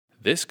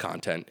This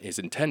content is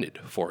intended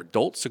for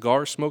adult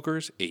cigar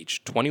smokers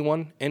aged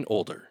 21 and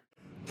older.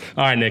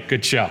 All right, Nick,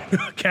 good show.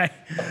 Okay.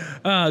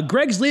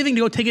 Greg's leaving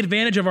to go take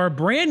advantage of our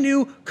brand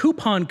new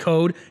coupon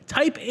code.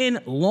 Type in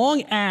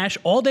Long Ash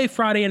all day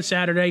Friday and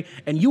Saturday,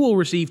 and you will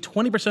receive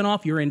 20%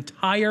 off your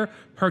entire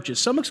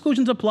purchase. Some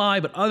exclusions apply,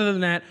 but other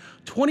than that,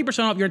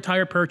 20% off your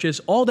entire purchase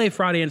all day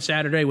Friday and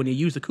Saturday when you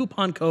use the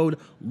coupon code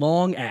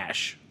Long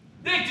Ash.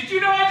 Nick, did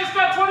you know I just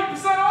got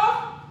 20%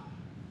 off?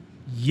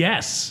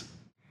 Yes.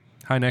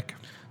 Hi, Nick.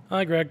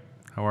 Hi, Greg.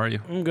 How are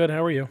you? I'm good.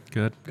 How are you?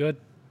 Good. Good.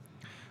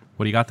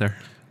 What do you got there?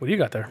 What do you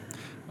got there?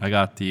 I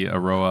got the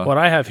Aroa What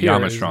I have here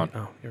Yamastron. is...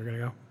 Oh, you're going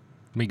to go?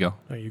 Let me go.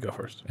 No, you go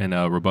first. In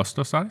a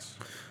Robusto size?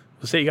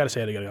 You got to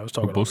say it again. I was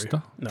talking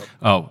Robusto? over you.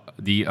 Oh,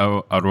 the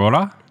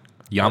Aurora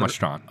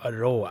Yamastron. No.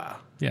 Aroa.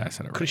 Yeah, I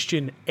said it right.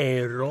 Christian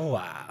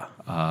Aroa.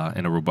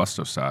 In a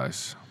Robusto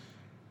size.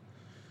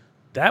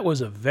 That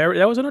was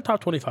in our top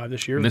 25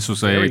 this year. And this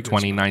was Very a good spot.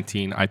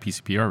 2019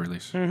 IPCPR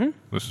release. Mm-hmm.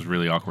 This was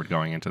really awkward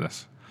going into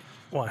this.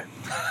 Why?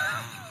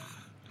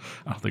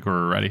 I don't think we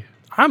were ready.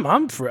 I'm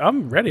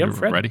ready. I'm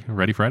Fred.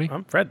 Ready, Freddy?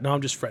 I'm Fred. No,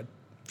 I'm just Fred.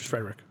 Just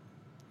Frederick.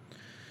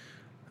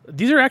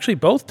 These are actually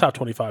both top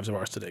 25s of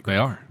ours today. They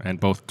are, and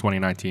both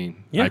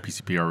 2019 Yeah.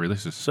 IPCPR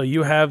releases. So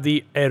you have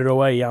the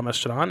Aroa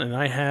Yamastron, and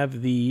I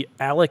have the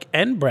Alec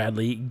and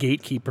Bradley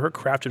Gatekeeper,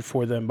 crafted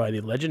for them by the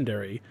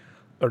legendary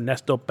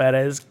Ernesto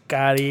Perez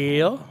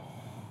Carrillo.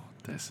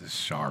 This is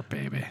sharp,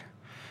 baby.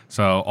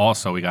 So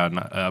also we got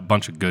a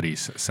bunch of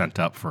goodies sent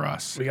up for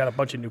us. We got a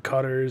bunch of new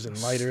cutters and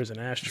lighters and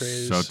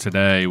ashtrays. So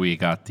today we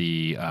got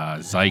the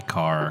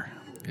Zycar.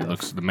 It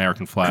looks the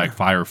American flag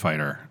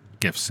firefighter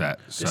gift set.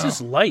 So This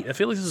is light. I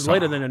feel like this is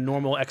lighter than a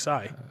normal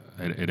XI.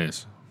 it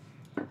is.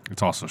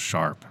 It's also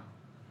sharp.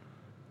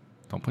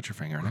 Don't put your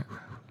finger in it.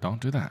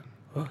 Don't do that.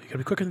 Oh, you gotta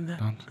be quicker than that.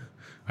 Don't.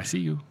 I see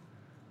you.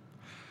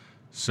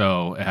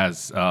 So it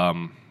has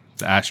the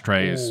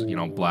ashtray is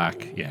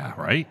black. Yeah,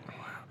 right.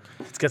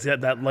 It's got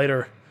that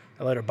lighter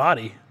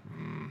body.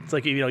 It's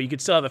like you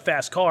could still have a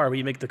fast car, but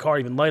you make the car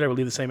even lighter, but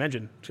leave the same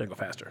engine. It's gonna go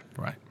faster.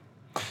 Right.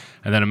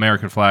 And then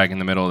American flag in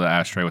the middle of the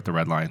ashtray with the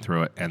red line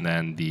through it, and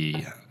then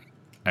the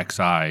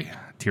XI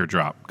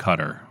teardrop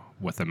cutter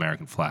with the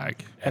American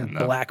flag And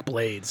black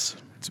blades.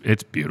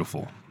 It's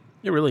beautiful.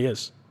 It really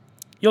is.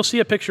 You'll see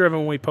a picture of it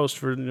when we post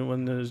check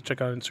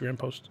out Instagram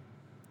post.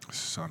 It's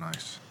so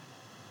nice.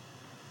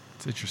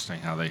 It's interesting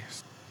how they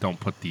don't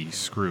put the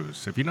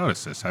screws. Have you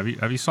noticed this? Have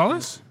you saw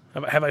this?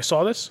 Have I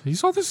saw this? You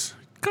saw this?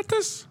 Got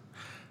this?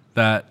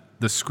 That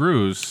the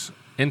screws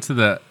into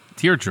the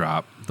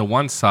teardrop, the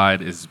one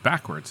side is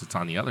backwards. It's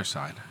on the other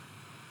side.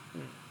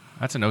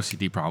 That's an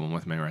OCD problem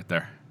with me right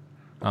there.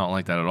 I don't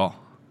like that at all.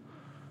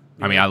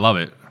 I mean, I love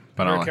it,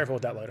 but Be very careful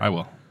with that lighter. I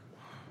will.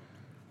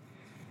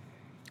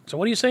 So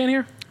what are you saying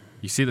here?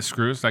 You see the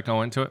screws that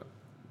go into it?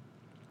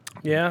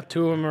 Yeah,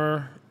 two of them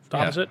are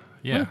opposite.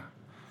 Yeah.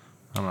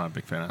 I'm not a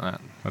big fan of that.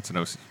 That's an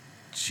OCD.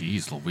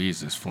 Jeez Louise,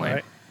 this flame. All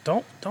right.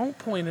 Don't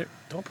point it.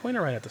 Don't point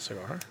it right at the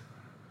cigar.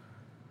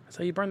 That's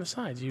how you burn the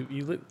sides. You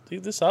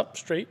leave this up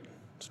straight.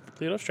 Just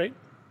leave it up straight.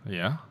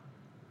 Yeah.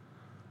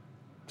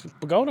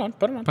 Go on.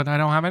 Put it on. But I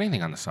don't have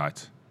anything on the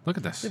sides. Look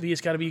at this.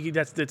 It's got to be.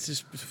 That's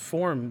just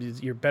form.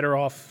 You're better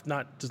off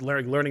not just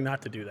learning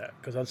not to do that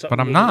because. But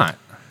I'm not.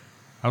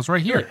 I was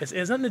right here. It's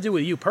nothing to do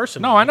with you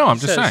personally. No, I know. I'm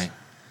just saying.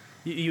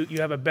 You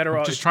have a better.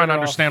 I'm just trying to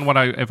understand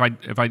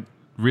if I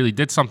really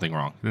did something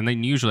wrong.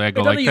 Then usually I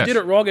go like this. You did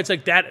it wrong. It's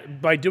like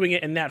that by doing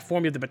it in that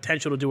form, you have the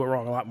potential to do it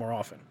wrong a lot more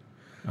often.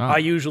 Oh. I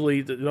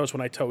usually notice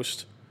when I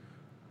toast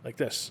like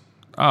this.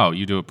 Oh,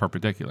 you do it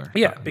perpendicular.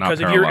 Yeah, not because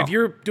parallel. if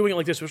you're doing it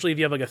like this, especially if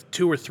you have like a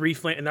 2 or 3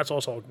 flame, and that's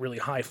also a really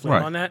high flame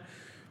Right. on that,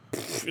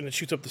 and it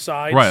shoots up the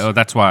sides. Right. Well,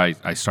 that's why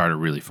I started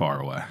really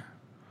far away.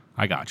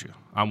 I got you.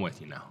 I'm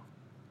with you now.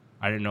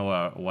 I didn't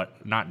know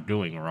what not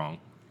doing wrong,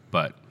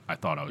 but I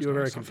thought I was. You were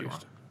doing very something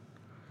confused.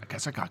 wrong. I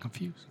guess I got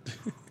confused.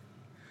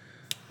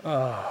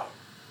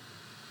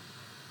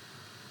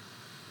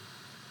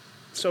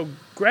 So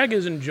Greg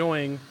is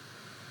enjoying.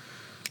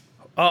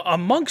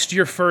 Amongst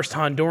your first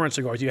Honduran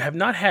cigars, you have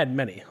not had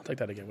many. I'll take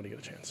that again when you get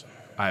a chance.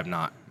 I have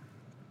not.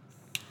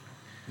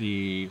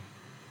 Is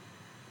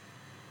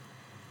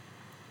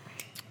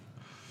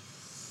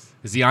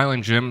the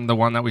Island Jim the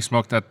one that we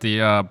smoked at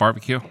the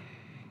barbecue?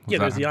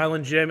 There's the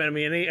Island Jim. I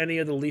mean, any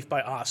of the Leaf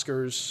by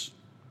Oscars,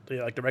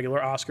 like the regular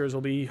Oscars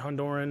will be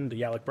Honduran.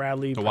 The Alec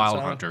Bradley. The Wild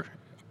Paisano. Hunter.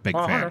 Big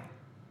Wild fan. Hunter.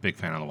 Big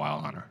fan of the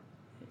Wild Hunter.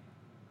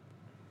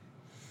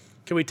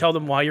 Can we tell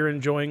them why you're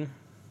enjoying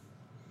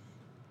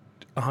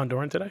a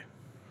Honduran today?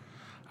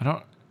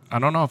 I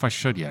don't know if I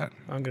should yet.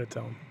 I'm going to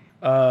tell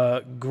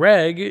him.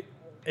 Greg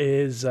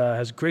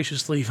has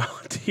graciously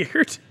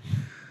volunteered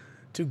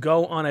to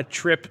go on a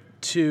trip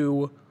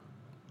to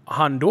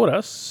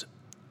Honduras,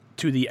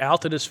 to the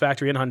Altadis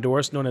factory in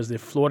Honduras, known as the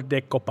Flor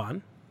de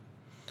Copan.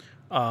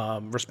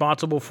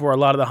 Responsible for a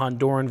lot of the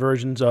Honduran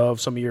versions of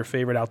some of your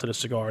favorite Altadis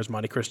cigars,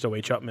 Monte Cristo,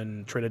 H.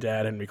 Upmann,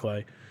 Trinidad, Henry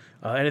Clay.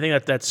 Anything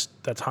that's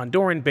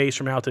Honduran-based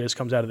from Altadis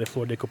comes out of the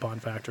Flor de Copan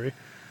factory.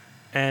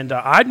 And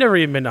I've never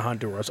even been to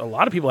Honduras. A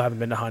lot of people haven't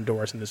been to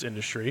Honduras in this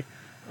industry.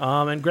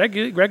 And Greg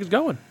is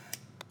going.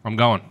 I'm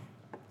going.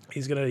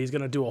 He's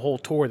gonna do a whole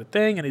tour of the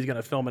thing, and he's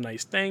gonna film a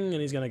nice thing,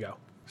 and he's gonna go.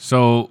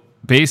 So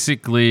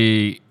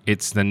basically,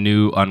 it's the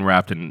new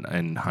Unwrapped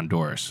in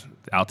Honduras.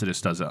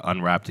 Altadis does it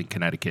Unwrapped in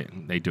Connecticut.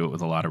 And they do it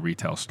with a lot of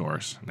retail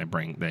stores.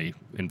 They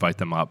invite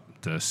them up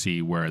to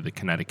see where the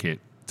Connecticut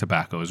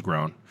tobacco is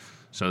grown.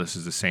 So this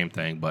is the same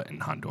thing, but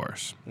in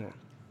Honduras. Yeah.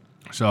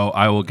 So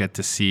I will get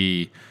to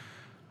see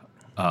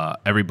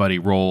everybody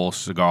roll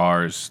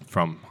cigars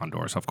from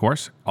Honduras, of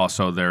course.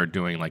 Also, they're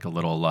doing like a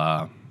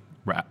little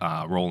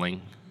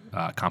rolling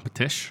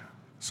competition.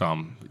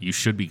 So you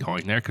should be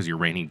going there because you're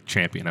reigning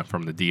champion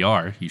from the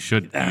DR. You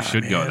should go there.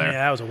 Yeah,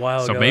 that was a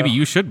while ago. So maybe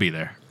you should be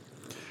there.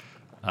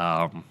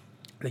 I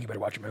think you better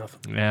watch your mouth.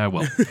 Yeah, I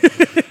will.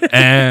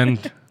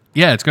 And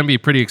yeah, it's going to be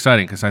pretty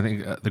exciting because I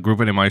think the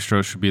Grupo de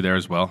Maestros should be there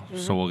as well. Mm-hmm.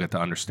 So we'll get to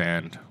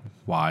understand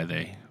why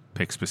they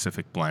pick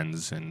specific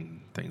blends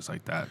and things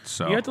like that.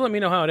 So you have to let me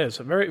know how it is.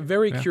 I'm very,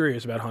 very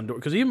curious about Honduras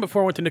because even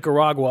before I went to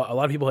Nicaragua, a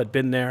lot of people had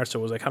been there, so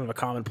it was like kind of a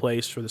common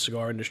place for the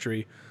cigar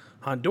industry.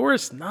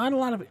 Honduras, not a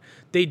lot of.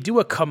 They do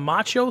a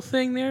Camacho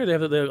thing there. They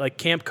have the like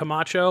Camp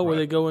Camacho where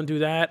they go and do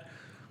that.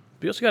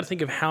 But you also got to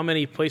think of how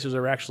many places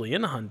are actually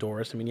in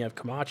Honduras. I mean, you have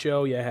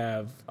Camacho, you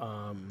have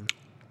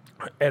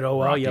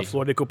Eroa, you have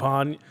Flor de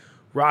Cupan.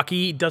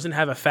 Rocky doesn't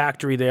have a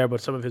factory there,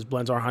 but some of his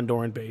blends are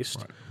Honduran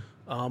based.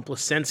 Right.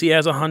 Plasencia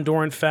has a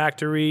Honduran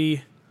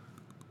factory.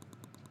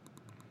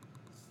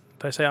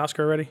 Did I say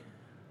Oscar already?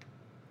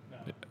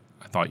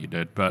 I thought you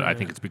did, but I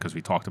think it's because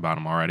we talked about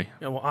him already.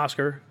 Yeah, well,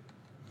 Oscar.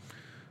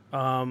 A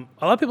lot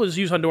of people just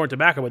use Honduran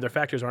tobacco, but their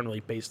factories aren't really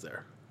based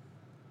there.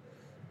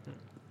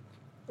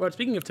 Well,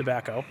 speaking of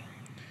tobacco,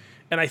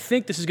 and I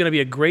think this is going to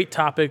be a great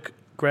topic,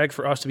 Greg,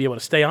 for us to be able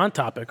to stay on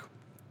topic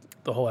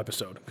the whole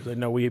episode, because I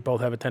know we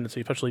both have a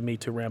tendency, especially me,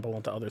 to ramble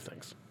onto other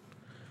things.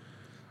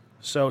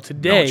 So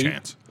today, no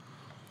chance.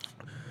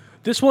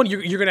 This one,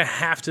 you're going to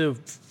have to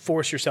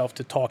force yourself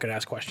to talk and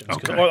ask questions.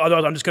 Okay.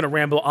 Otherwise, I'm just going to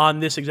ramble on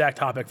this exact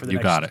topic for the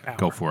next hour. You got it.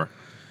 Go for it.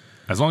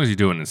 As long as you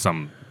do it in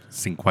some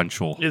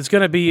sequential It's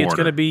going to be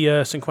order. 50.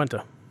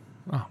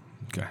 Oh,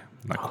 okay.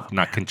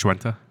 Not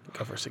Quincuenta?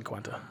 Go for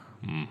 50.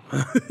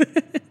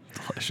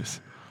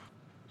 Delicious.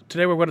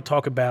 Today we're going to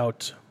talk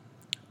about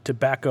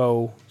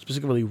tobacco,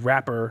 specifically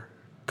wrapper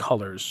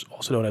colors,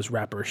 also known as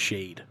wrapper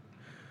shade.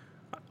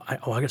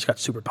 I just got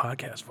super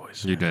podcast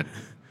voice. You did.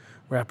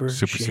 Wrapper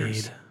super shade.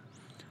 Serious.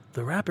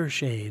 The wrapper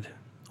shade,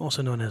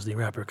 also known as the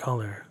wrapper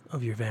color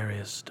of your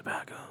various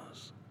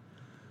tobaccos.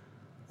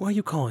 Why are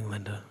you calling,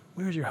 Linda?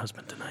 Where's your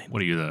husband tonight?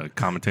 What are you, the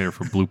commentator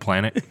for Blue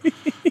Planet?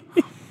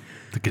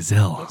 The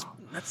Gazelle.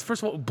 That's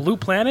first of all, Blue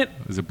Planet?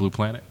 Is it Blue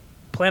Planet?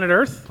 Planet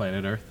Earth?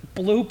 Planet Earth.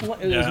 Is Blue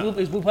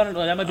Planet?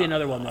 That might be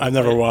another one. I've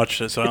never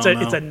watched it, so I don't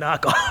know. It's a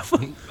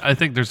knockoff. I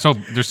think there's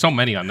so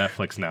many on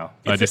Netflix now.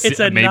 It's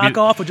a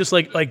knockoff of just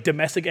like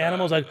domestic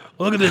animals. Like,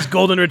 look at this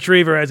golden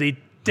retriever as he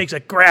takes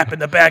a crap in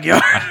the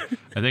backyard.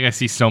 I think I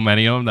see so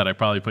many of them that I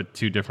probably put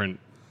two different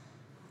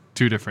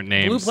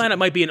names. Blue Planet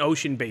might be an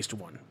ocean-based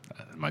one.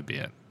 That might be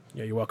it.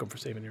 Yeah, you're welcome for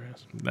saving your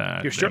ass.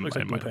 Nah, your shirt looks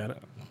like Blue Planet.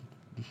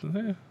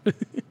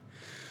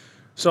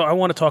 So I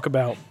want to talk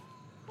about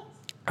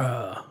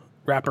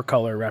wrapper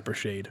color, wrapper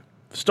shade.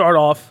 Start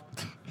off.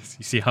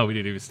 You see how we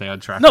didn't even stay on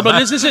track? No, but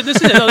this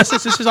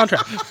is on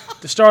track.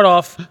 To start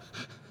off,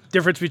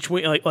 difference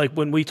between like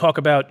when we talk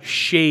about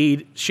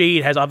shade.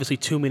 Shade has obviously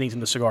two meanings in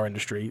the cigar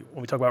industry.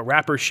 When we talk about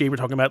wrapper shade, we're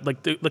talking about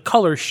like the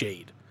color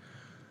shade.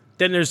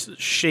 Then there's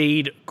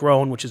shade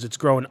grown, which is it's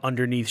grown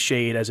underneath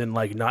shade, as in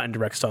like not in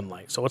direct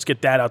sunlight. So let's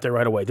get that out there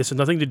right away. This has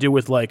nothing to do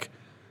with like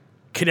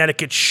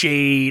Connecticut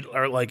shade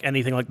or like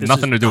anything like this.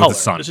 Nothing to do color. with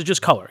the sun. This is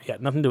just color. Yeah,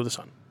 nothing to do with the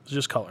sun. It's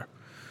just color.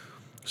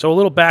 So a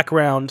little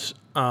background.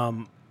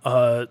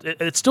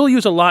 It's still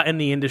used a lot in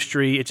the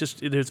industry. It's just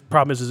the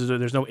problem is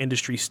there's no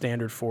industry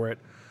standard for it.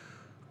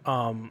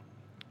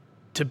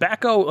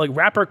 Tobacco, like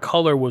wrapper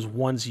color, was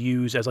once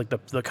used as like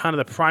the kind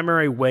of the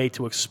primary way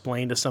to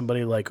explain to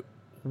somebody like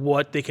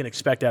what they can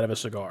expect out of a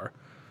cigar,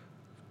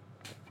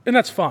 and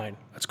that's fine.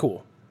 That's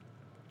cool.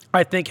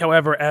 I think,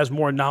 however, as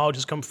more knowledge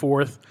has come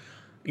forth,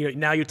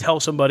 now you tell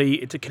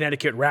somebody it's a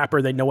Connecticut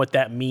wrapper, they know what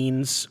that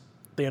means.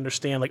 They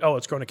understand like, oh,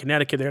 it's grown in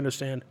Connecticut. They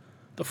understand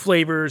the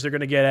flavors they're going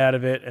to get out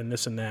of it and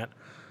this and that.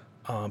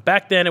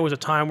 Back then, it was a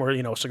time where,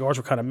 cigars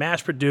were kind of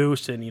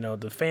mass-produced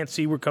and, the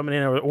fancy were coming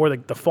in or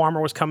the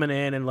farmer was coming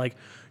in and, like,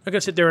 you're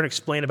going to sit there and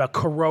explain about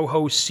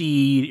Corojo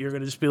seed. You're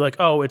going to just be like,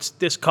 oh, it's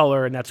this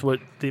color and that's what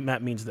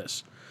that means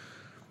this.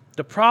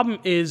 The problem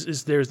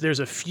is there's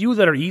a few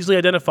that are easily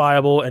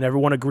identifiable and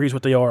everyone agrees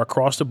what they are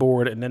across the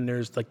board, and then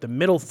there's, like, the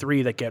middle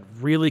three that get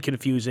really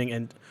confusing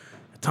and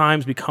at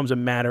times becomes a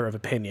matter of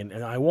opinion.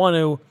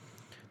 And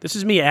this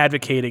is me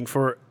advocating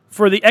for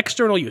the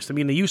external use. I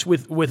mean, the use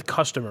with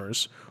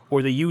customers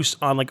or the use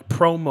on like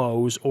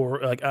promos or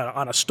like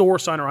on a store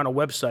sign or on a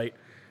website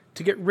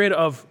to get rid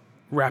of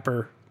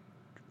wrapper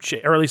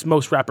shade, or at least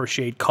most wrapper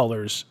shade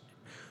colors.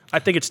 I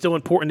think it's still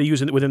important to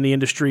use it within the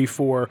industry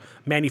for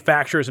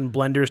manufacturers and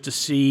blenders to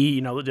see,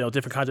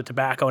 different kinds of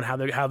tobacco and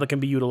how they can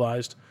be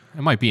utilized.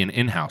 It might be an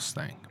in-house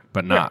thing,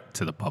 but not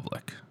to the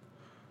public.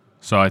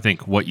 So I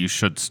think what you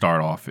should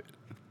start off,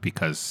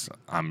 because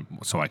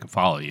so I can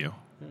follow you,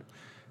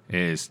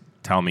 is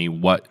tell me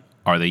what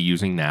are they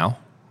using now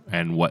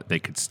and what they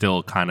could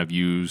still kind of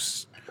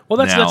use. Well,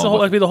 that's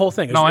that'd be the whole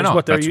thing. No, I know.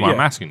 What That's why I'm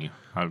asking you.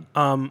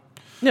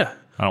 Yeah.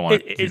 I don't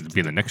want it to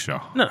be the Knicks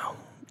show. No.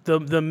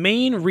 The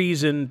main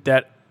reason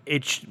that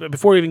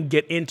before we even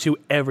get into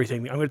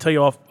everything, I'm going to tell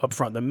you up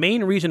front. The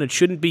main reason it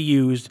shouldn't be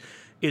used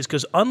is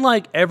because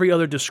unlike every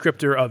other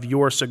descriptor of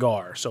your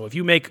cigar, so if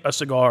you make a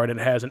cigar and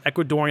it has an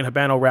Ecuadorian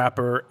Habano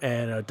wrapper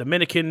and a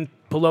Dominican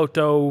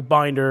Piloto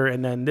binder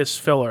and then this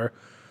filler,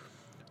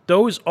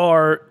 those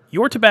are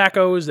your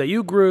tobaccos that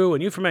you grew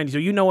and you fermented, so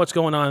you know what's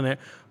going on in there.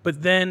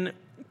 But then,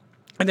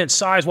 and then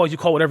size-wise, you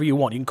call it whatever you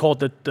want. You can call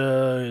it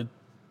the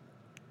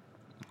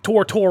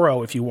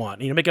Toro if you want.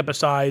 Make up a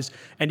size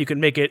and you can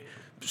make it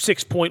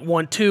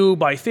 6.12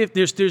 by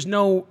 50. There's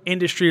no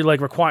industry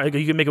require.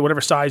 You can make it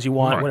whatever size you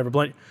want, whatever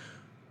blend.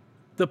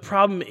 The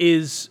problem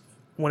is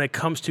when it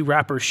comes to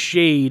wrapper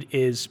shade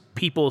is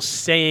people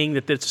saying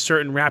that it's a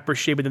certain wrapper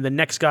shade, but then the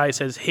next guy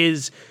says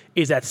his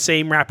is that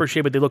same wrapper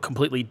shade, but they look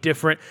completely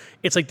different.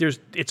 It's like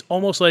it's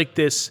almost like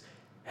this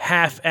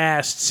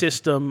half-assed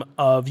system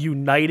of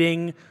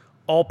uniting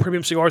all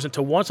premium cigars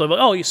into one.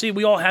 So you see,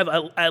 we all have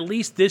at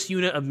least this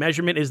unit of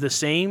measurement is the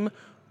same,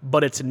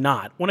 but it's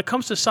not. When it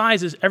comes to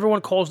sizes, everyone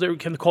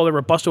can call their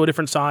Robusto a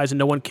different size and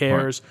no one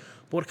cares. Right.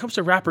 But when it comes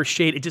to wrapper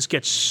shade, it just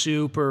gets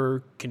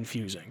super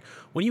confusing.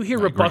 When you hear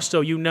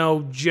Robusto, you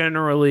know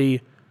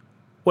generally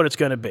what it's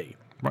going to be.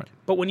 Right.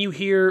 But when you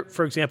hear,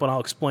 for example, and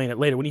I'll explain it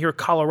later, when you hear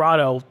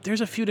Colorado,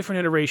 there's a few different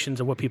iterations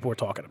of what people are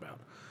talking about.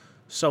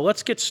 So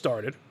let's get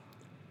started.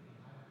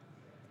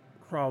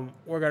 We're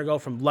going to go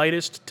from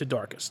lightest to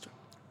darkest.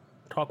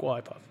 Talk while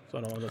I puff. So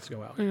I don't want this to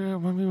go out. Yeah,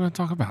 what are we going to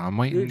talk about? I'm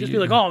waiting. Just be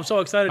like, I'm so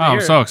excited to hear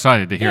it. I'm so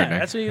excited to hear it, Nick.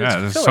 That's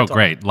this is so talk.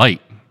 great.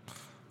 Light.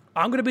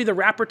 I'm going to be the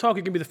wrapper talk.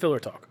 You're going to be the filler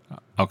talk.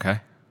 Okay.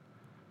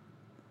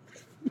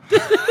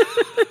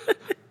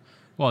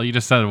 Well, you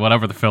just said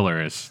whatever the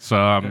filler is. So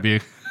I'm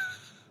being...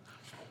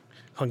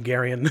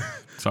 Hungarian.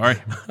 Sorry?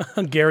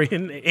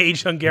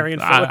 Aged Hungarian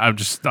filler.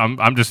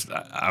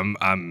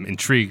 I'm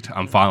intrigued.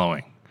 I'm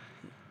following.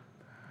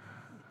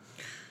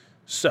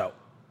 So,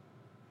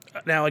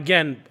 now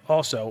again,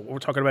 also, we're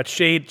talking about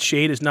shade.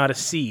 Shade is not a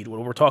seed.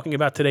 What we're talking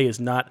about today is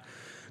not...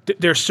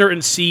 There are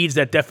certain seeds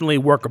that definitely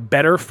work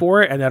better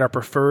for it and that are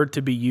preferred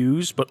to be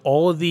used, but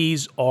all of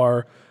these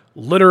are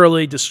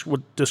literally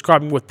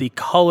describing what the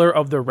color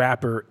of the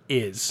wrapper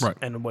is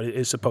and what it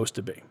is supposed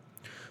to be.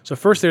 So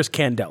first there's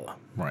Candela.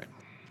 Right.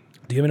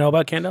 Do you even know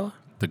about Candela?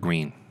 The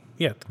green.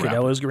 Yeah,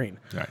 Candela is green.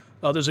 Right.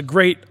 There's a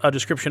great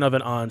description of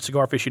it on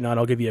Cigar Aficionado.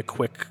 I'll give you a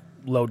quick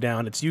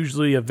lowdown. It's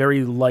usually a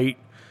very light,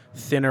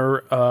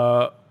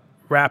 thinner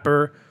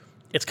wrapper.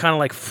 It's kind of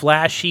like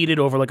flash heated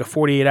over like a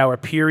 48-hour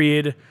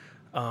period.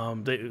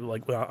 Under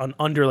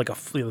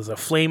there's a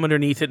flame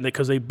underneath it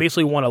because they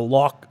basically want to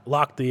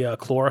lock the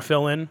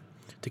chlorophyll in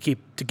to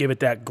give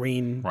it that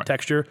green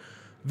texture.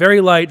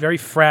 Very light, very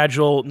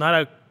fragile, not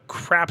a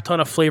crap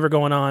ton of flavor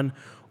going on.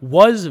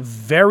 Was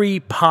very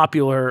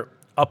popular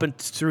up and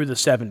through the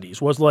 70s.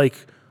 Was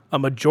like a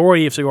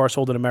majority of cigars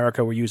sold in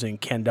America were using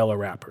Candela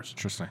wrappers.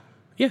 Interesting.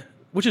 Yeah,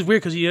 which is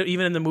weird because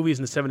even in the movies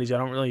in the 70s, I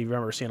don't really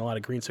remember seeing a lot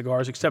of green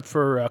cigars except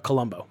for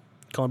Colombo.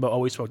 Colombo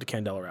always smoked a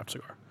Candela wrap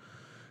cigar.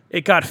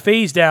 It got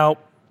phased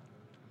out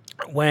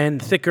when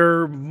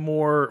thicker,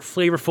 more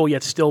flavorful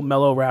yet still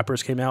mellow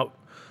wrappers came out.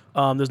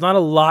 There's not a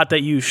lot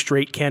that use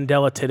straight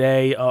Candela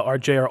today.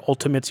 RJR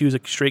Ultimates use a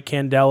straight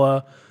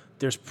Candela.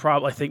 There's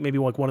probably, I think, maybe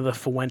like one of the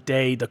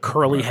Fuente, the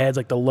curly heads,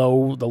 like the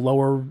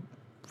lower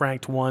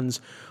ranked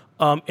ones.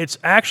 It's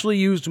actually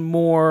used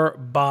more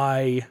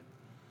by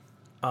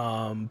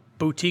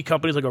boutique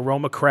companies like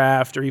Aroma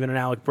Craft or even an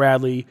Alec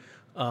Bradley.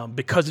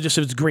 Because of just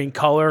its green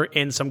color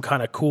in some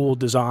kind of cool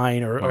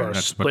design or a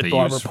split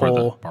barber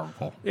pole.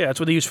 Yeah, that's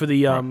what they use for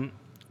the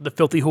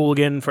Filthy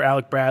Hooligan for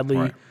Alec Bradley.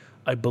 Right.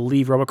 I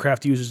believe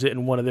Robocraft uses it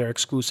in one of their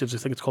exclusives. I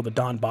think it's called the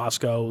Don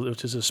Bosco,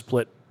 which is a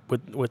split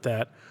with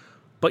that.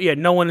 But yeah,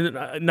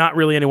 not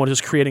really anyone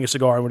just creating a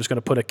cigar and we're just going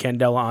to put a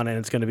Candela on it and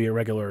it's going to be a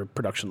regular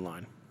production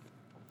line.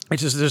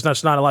 It's just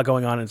there's not a lot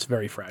going on and it's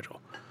very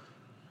fragile.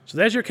 So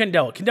there's your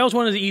Candela. Candela is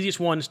one of the easiest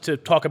ones to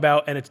talk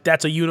about, and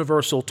that's a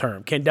universal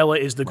term. Candela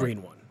is the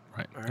green one.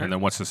 Right. And then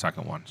what's the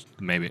second one?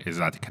 Maybe is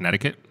that the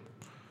Connecticut?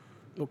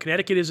 Well,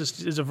 Connecticut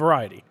is a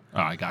variety.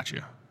 Oh, I got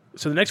you.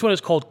 So the next one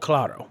is called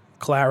Claro.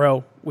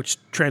 Claro, which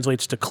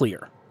translates to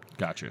clear.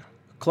 Got you.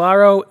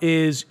 Claro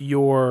is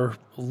your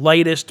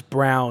lightest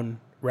brown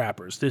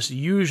wrappers. This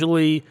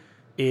usually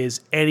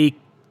is any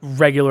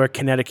regular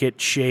Connecticut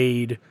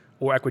shade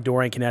or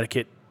Ecuadorian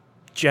Connecticut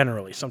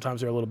generally. Sometimes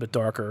they're a little bit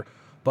darker.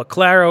 But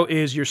Claro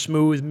is your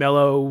smooth,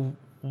 mellow,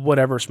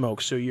 whatever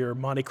smoke. So your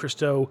Monte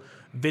Cristo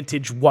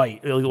vintage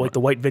white, like the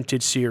white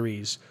vintage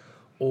series,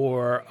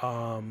 or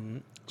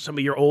some of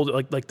your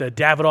old, like the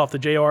Davidoff, the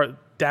JR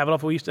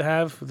Davidoff we used to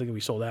have. I think we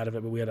sold out of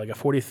it, but we had like a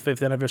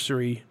 45th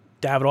anniversary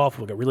Davidoff,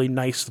 like a really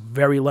nice,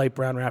 very light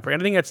brown wrapper.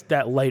 Anything that's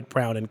that light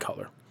brown in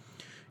color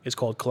is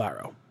called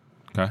Claro.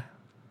 Okay.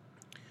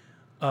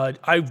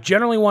 I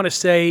generally want to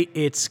say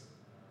it's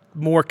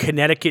more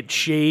Connecticut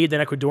shade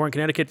than Ecuadorian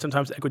Connecticut.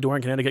 Sometimes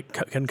Ecuadorian Connecticut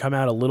can come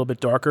out a little bit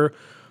darker.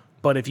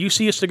 But if you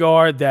see a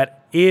cigar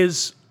that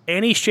is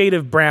any shade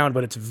of brown,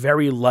 but it's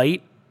very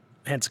light,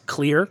 hence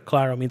clear,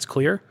 claro means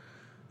clear,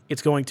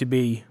 it's going to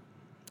be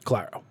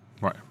claro.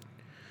 Right.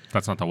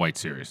 That's not the white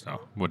series,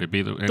 though. Would it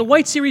be The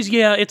white series?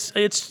 Yeah, it's.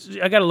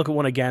 I got to look at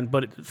one again,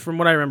 but from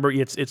what I remember,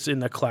 it's in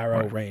the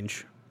claro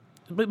range.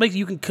 But like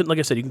you can, like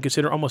I said, you can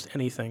consider almost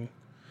anything.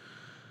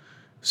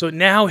 So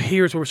now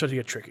here's where we're starting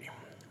to get tricky.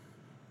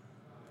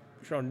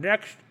 So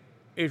next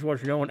is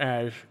what's known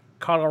as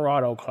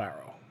Colorado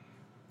Claro.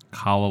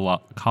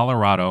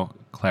 Colorado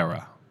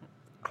Clara.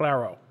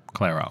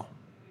 Claro.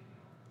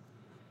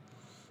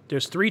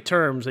 There's 3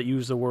 terms that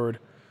use the word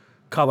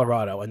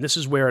Colorado, and this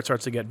is where it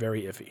starts to get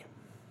very iffy.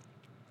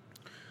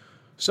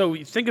 So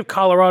you think of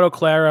Colorado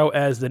Claro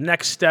as the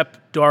next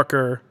step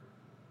darker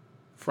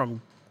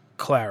from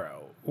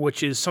Claro,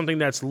 which is something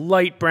that's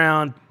light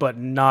brown, but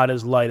not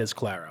as light as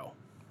Claro.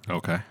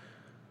 Okay.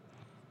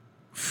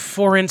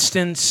 For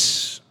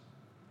instance,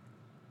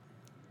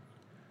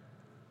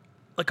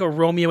 like a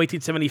Romeo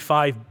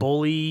 1875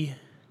 Bully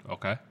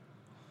Okay.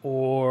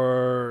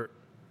 or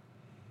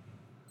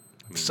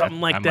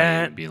something like Might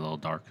that. even be a little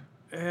dark.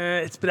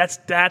 But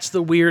that's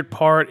the weird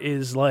part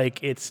is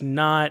like it's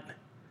not.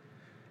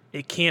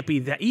 It can't be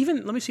that.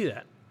 Even let me see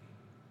that.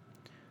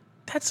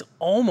 That's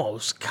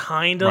almost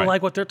kind of Right.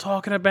 like what they're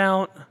talking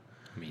about.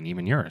 I mean,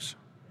 even yours.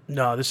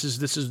 No, this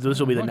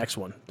will be the next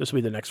one. This will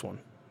be the next one.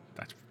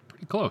 That's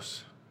pretty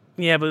close.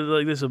 Yeah, but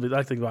like this will be.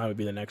 I think mine would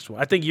be the next one.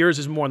 I think yours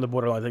is more on the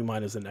borderline. I think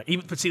mine is the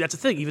next. But see, that's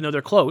the thing. Even though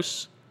they're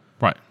close,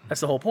 Right.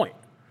 that's the whole point.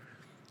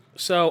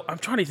 So I'm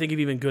trying to think of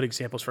even good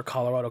examples for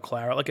Colorado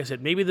Claro. Like I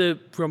said, maybe the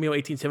Romeo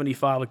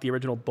 1875, like the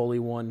original Bully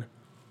one.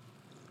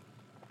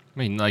 I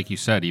mean, like you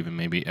said, even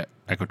maybe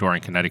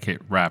Ecuadorian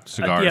Connecticut wrapped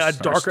cigars. Yeah, a are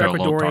darker still a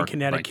little Ecuadorian dark,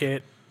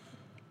 Connecticut,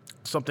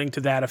 something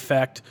to that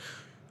effect.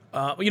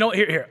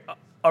 Here,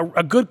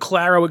 a good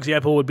Claro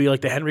example would be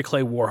like the Henry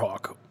Clay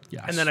Warhawk.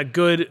 Yes. And then a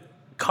good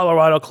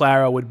Colorado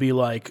Claro would be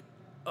like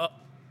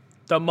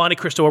the Monte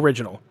Cristo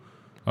Original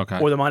Okay.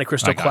 or the Monte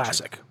Cristo I got you.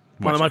 Classic. Or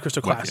the With Monte you.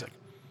 Cristo With you. Classic,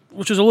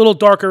 which is a little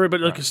darker, but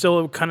like still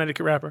a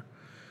Connecticut wrapper.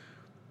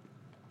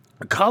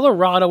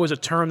 Colorado is a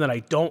term that I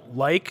don't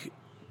like,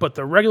 but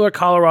the regular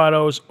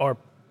Colorados are,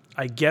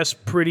 I guess,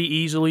 pretty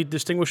easily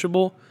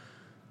distinguishable.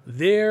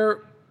 They're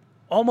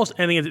almost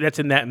anything that's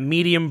in that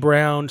medium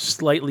brown,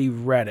 slightly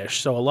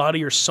reddish. So a lot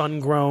of your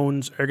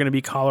sun-growns are going to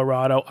be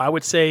Colorado. I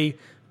would say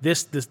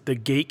the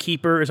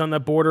Gatekeeper is on the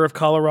border of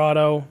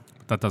Colorado.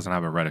 That doesn't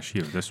have a reddish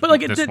hue. This, But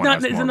like this it one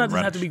has doesn't more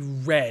have to be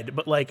reddish. red,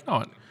 but like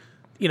Oh,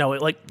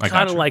 like I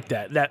kind of gotcha. like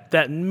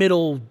that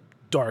middle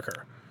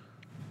darker.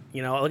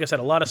 Like I said,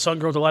 a lot of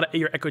sun-growns, a lot of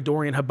your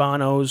Ecuadorian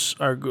Habanos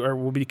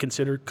will be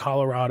considered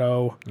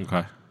Colorado.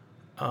 okay.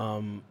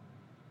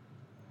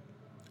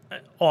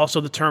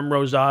 Also, the term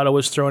rosado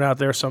is thrown out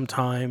there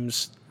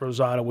sometimes.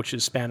 Rosado, which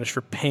is Spanish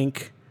for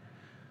pink.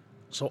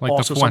 So Like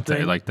also the Fuente,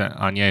 something. like the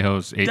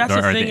Añejos, That's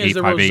the thing is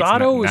the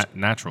Rosado is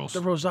naturals.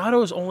 the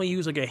Rosado is only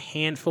used like a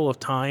handful of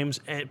times,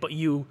 but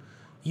you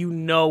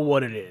know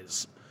what it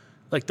is.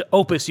 Like the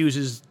Opus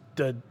uses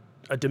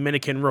a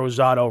Dominican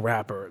Rosado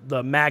wrapper.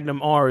 The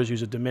Magnum R's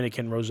use a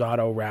Dominican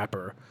Rosado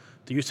wrapper.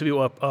 There used to be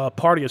a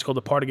Partagas called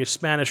the Partagas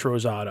Spanish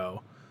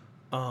Rosado.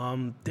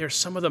 There's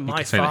some of the you My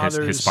could say Father's.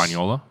 the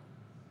Hispaniola.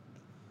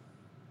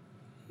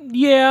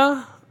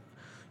 Yeah,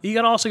 you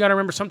also got to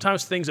remember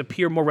sometimes things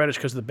appear more reddish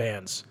because of the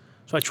bands.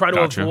 So I try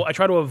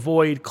to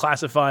avoid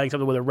classifying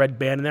something with a red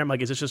band in there. I'm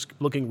like, is this just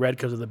looking red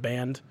because of the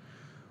band?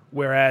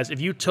 Whereas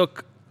if you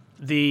took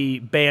the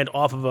band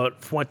off of a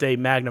Fuente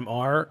Magnum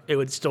R, it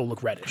would still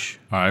look reddish.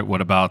 All right.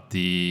 What about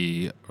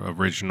the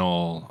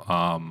original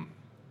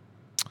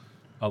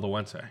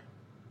Alajuense?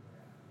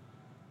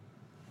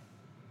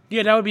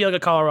 Yeah, that would be like a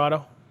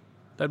Colorado.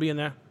 That'd be in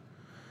there.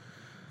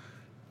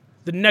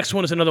 The next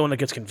one is another one that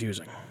gets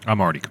confusing.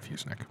 I'm already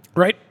confused, Nick.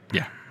 Right?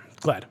 Yeah.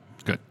 Glad.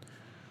 Good.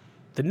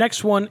 The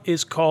next one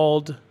is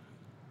called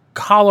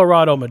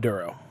Colorado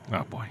Maduro.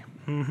 Oh, boy.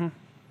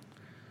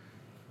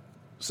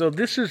 So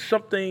this is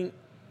something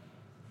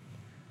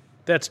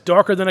that's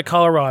darker than a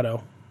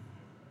Colorado,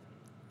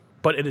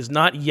 but it is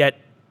not yet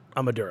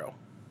a Maduro.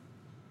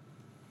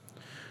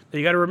 Now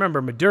you got to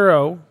remember,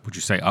 Maduro, Would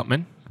you say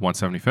Upman,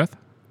 175th?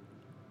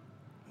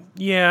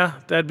 yeah,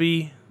 that'd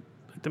be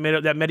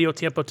that medio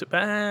tiempo.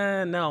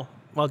 No,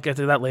 I'll get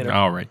to that later.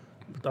 All right.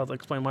 I'll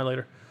explain mine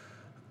later.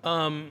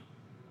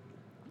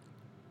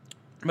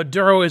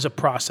 Maduro is a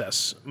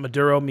process.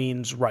 Maduro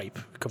means ripe.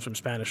 It comes from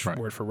Spanish Right.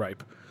 word for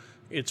ripe.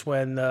 It's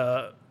when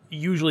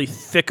usually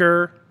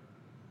thicker,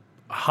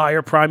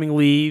 higher priming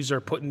leaves are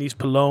put in these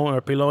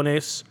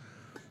pilones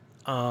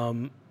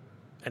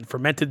and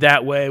fermented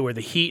that way where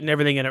the heat and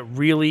everything and it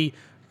really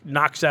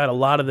knocks out a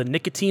lot of the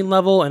nicotine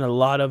level and a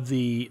lot of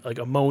the like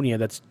ammonia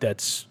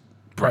that's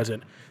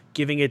present,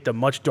 giving it the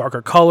much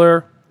darker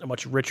color, a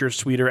much richer,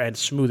 sweeter, and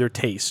smoother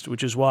taste,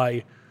 which is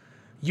why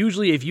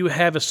usually if you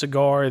have a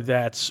cigar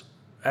that's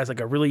as like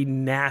a really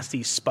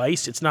nasty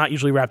spice. It's not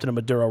usually wrapped in a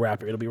Maduro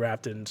wrapper. It'll be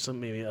wrapped in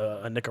maybe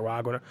a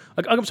Nicaraguan.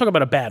 Like I'm talking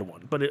about a bad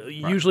one, but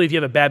usually if you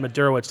have a bad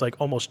Maduro, it's like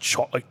almost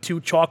like too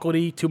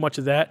chocolatey, too much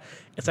of that.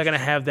 It's not going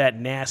to have that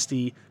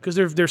nasty because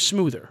they're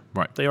smoother.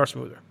 Right. They are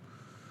smoother.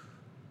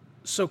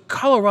 So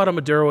Colorado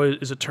Maduro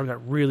is a term that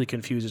really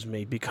confuses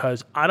me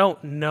because I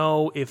don't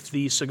know if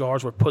these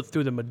cigars were put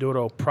through the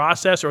Maduro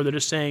process or they're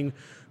just saying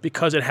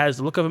because it has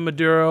the look of a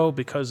Maduro,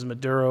 because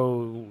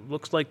Maduro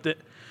looks like that.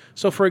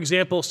 So, for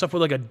example, stuff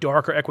with like a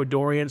darker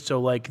Ecuadorian, so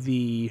like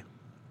the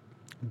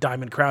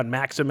Diamond Crown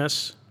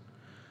Maximus,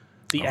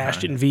 the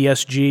Ashton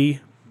VSG.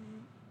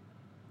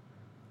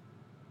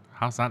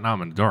 How's that not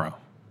Maduro?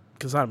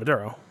 Because it's not a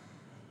Maduro.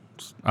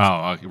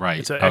 Oh, right.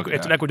 It's an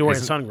Ecuadorian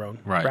sun-grown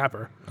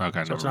wrapper.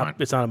 Okay, so never mind.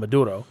 it's not a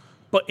Maduro.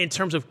 But in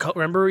terms of,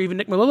 remember even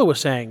Nick Melillo was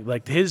saying,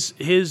 like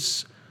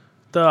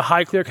the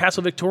High Clear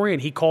Castle Victorian,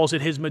 he calls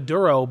it his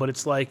Maduro, but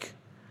it's like...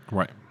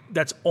 Right.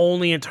 That's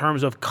only in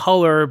terms of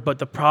color, but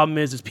the problem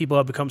is people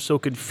have become so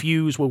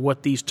confused with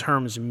what these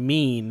terms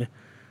mean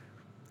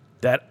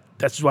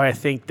that's why I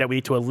think that we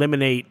need to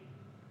eliminate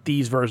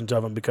these versions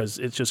of them because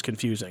it's just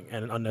confusing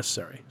and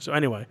unnecessary. So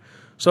anyway,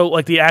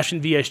 like the Ashton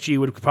VSG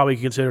would probably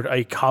be considered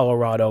a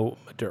Colorado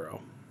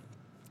Maduro.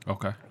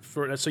 Okay.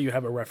 So you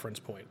have a reference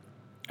point.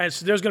 And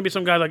so there's going to be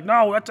some guy like,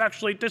 no, that's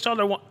actually this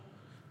other one.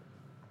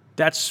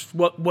 That's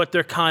what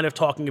they're kind of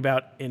talking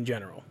about in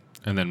general.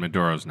 And then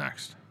Maduro's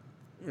next.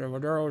 Yeah,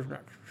 Maduro's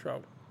next.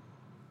 So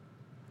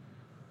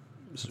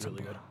this is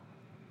really good.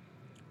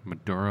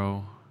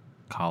 Maduro,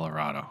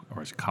 Colorado.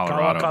 Or is it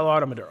Colorado?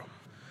 Colorado Maduro.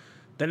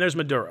 Then there's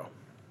Maduro,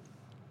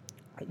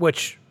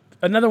 which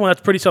another one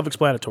that's pretty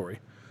self-explanatory.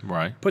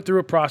 Right. Put through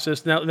a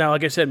process. Now,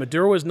 like I said,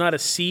 Maduro is not a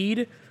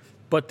seed,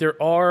 but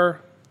there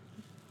are,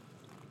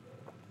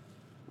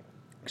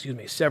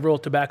 several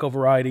tobacco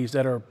varieties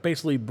that are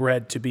basically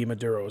bred to be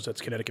Maduros. That's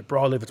Connecticut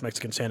broadleaf, it's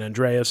Mexican San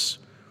Andreas,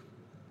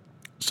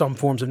 some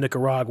forms of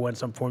Nicaraguan,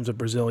 some forms of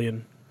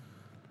Brazilian.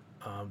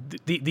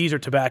 These are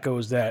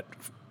tobaccos that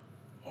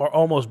are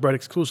almost bred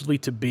exclusively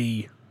to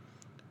be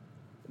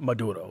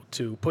Maduro,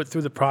 to put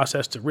through the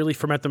process, to really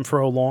ferment them for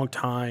a long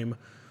time,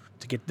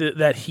 to get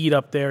that heat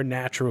up there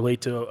naturally,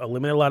 to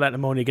eliminate a lot of that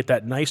ammonia, get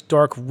that nice,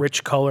 dark,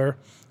 rich color,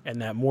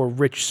 and that more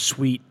rich,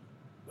 sweet,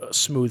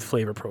 smooth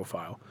flavor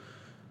profile.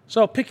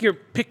 So pick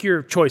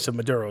your choice of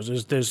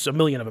Maduros. There's a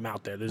million of them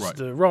out there. There's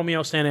the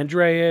Romeo San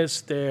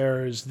Andreas.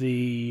 There's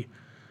the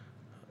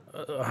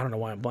I don't know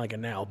why I'm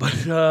blanking now, but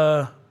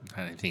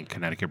I think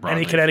Connecticut broadleaf.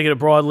 any Connecticut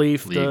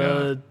broadleaf,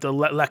 Liga. the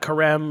La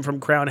Carême from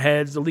Crown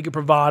Heads, the Liga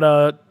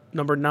Privada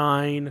number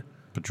 9,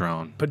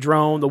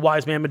 Padron. the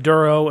Wise Man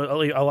Maduro. A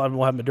lot of them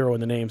will have Maduro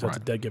in the names. That's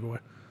a dead giveaway.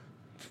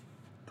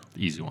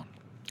 Easy one.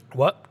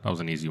 What? That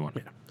was an easy one.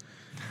 Yeah.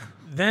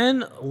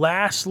 Then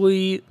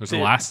lastly, There's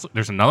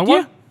another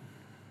one. Yeah.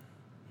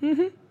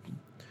 Mm-hmm.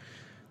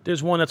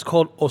 There's one that's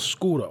called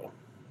Oscuro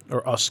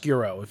or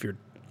Oscuro if you're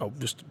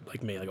just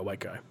like me, like a white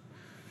guy.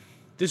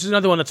 This is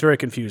another one that's very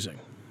confusing.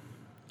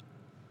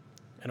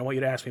 And I want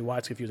you to ask me why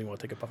it's confusing while I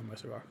take a puff of my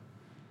cigar.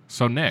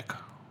 So, Nick,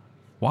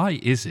 why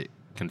is it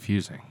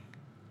confusing?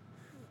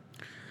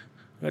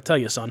 I'm going to tell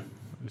you, son.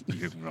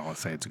 You don't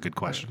say it's a good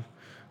question.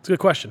 It's a good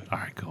question. All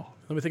right, cool.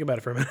 Let me think about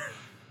it for a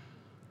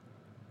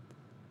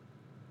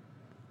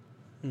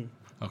minute.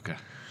 Okay.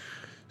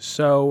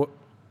 So,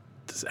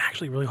 it's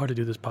actually really hard to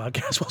do this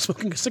podcast while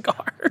smoking a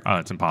cigar. Oh,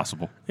 it's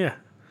impossible. Yeah.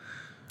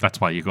 That's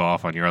why you go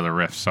off on your other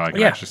riffs, so I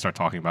can actually start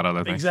talking about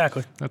other things.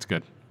 Exactly. That's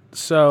good.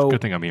 So,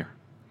 Good thing I'm here.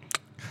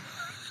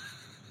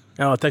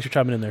 Oh, thanks for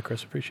chiming in there,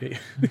 Chris. Appreciate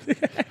you.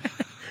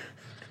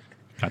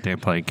 Goddamn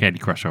playing Candy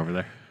Crush over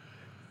there.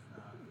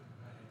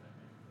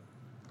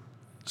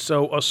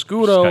 So, Just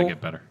gotta Oscuro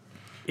get better.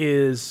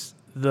 is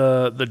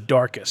the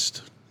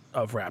darkest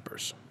of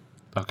wrappers.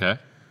 Okay.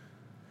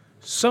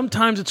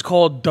 Sometimes it's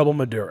called double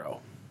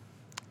Maduro.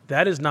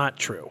 That is not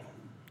true.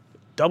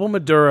 Double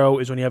Maduro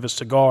is when you have a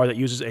cigar that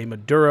uses a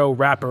Maduro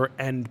wrapper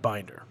and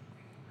binder.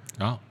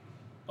 Oh.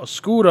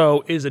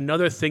 Oscuro is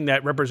another thing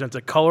that represents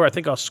a color. I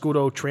think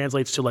Oscuro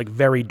translates to like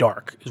very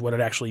dark is what it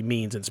actually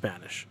means in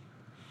Spanish.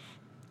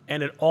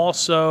 And it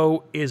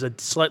also is a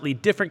slightly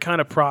different kind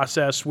of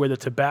process where the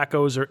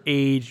tobaccos are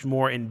aged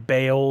more in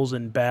bales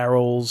and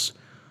barrels,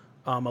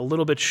 a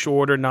little bit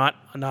shorter, not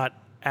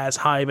as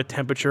high of a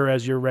temperature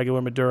as your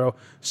regular Maduro.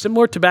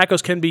 Similar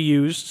tobaccos can be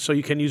used, so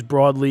you can use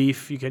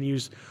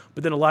broadleaf,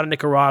 but then a lot of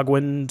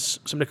Nicaraguans,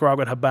 some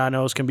Nicaraguan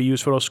Habanos can be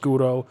used for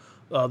Oscuro.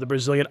 The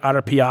Brazilian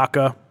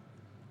Arapiaca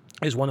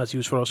is one that's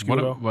used for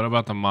Oscuro. What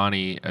about the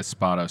Monte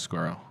Espada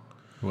Oscuro?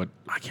 What?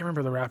 I can't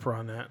remember the wrapper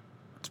on that.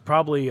 It's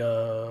probably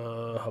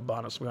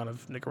Habano, some kind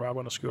of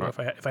Nicaraguan Oscuro, if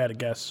I had to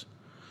guess.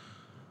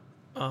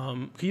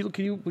 Would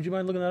you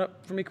mind looking that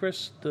up for me,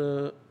 Chris?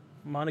 The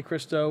Monte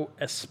Cristo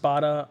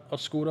Espada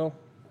Oscuro.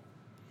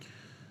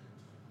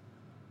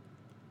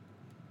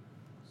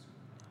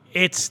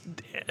 It's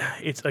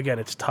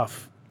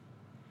tough.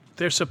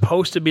 They're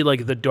supposed to be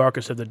like the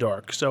darkest of the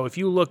dark. So if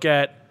you look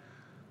at,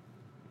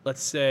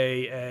 let's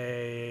say,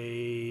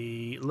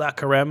 a La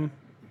Carême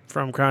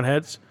from Crown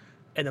Heads,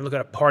 and then look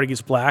at a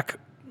Partagas Black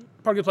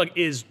Partagas Black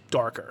is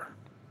darker.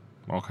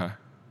 Okay.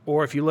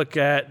 Or if you look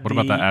at What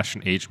about the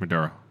Ashen Age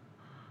Maduro?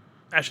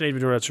 Ashen Age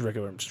Maduro, that's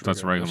regular.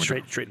 That's regular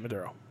Straight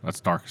Maduro. That's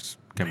dark as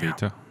can be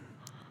too.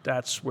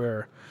 That's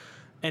where.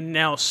 And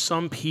now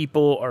some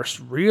people are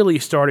really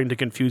starting to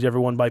confuse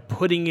everyone by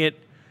putting it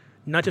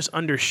not just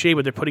under shade,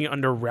 but they're putting it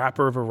under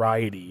wrapper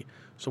variety.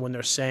 So when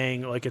they're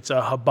saying like it's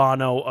a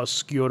Habano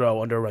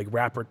Oscuro under like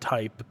wrapper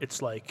type,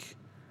 it's like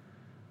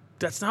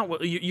that's not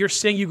what you're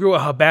saying. You grew a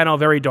Habano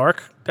very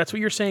dark. That's what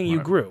you're saying you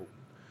grew.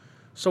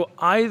 So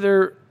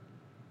either.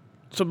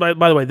 So by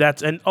the way,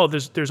 that's and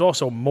there's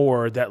also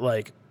more that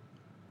like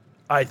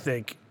I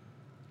think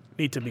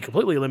need to be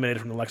completely eliminated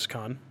from the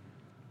lexicon.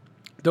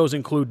 Those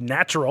include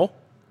natural,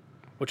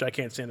 which I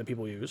can't stand that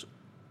people use.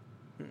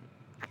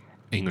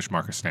 English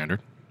market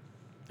standard.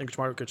 English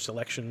market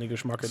selection,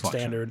 English market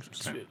Selection.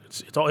 standard.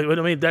 It's all.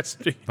 I mean, that's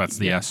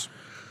the S.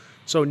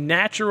 So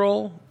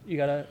natural, you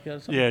got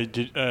something? Yeah,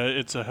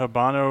 it's a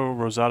Habano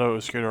Rosado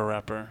Oscuro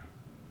wrapper.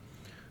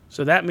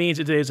 So that means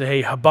it is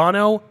a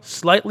Habano,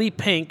 slightly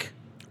pink,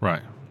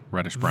 Right.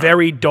 Reddish brown.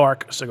 very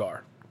dark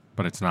cigar.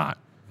 But it's not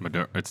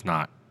Maduro. It's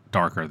not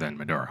darker than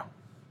Maduro.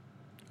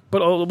 But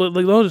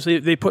those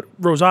they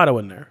put Rosado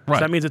in there. So Right.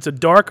 that means it's a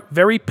dark,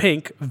 very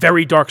pink,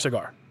 very dark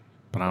cigar.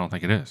 But I don't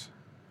think it is.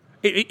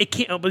 It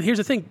can't. But here's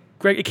the thing,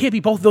 Greg. It can't be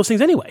both of those things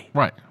anyway.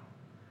 Right.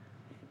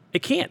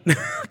 It can't.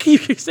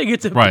 You're saying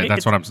it's a Right.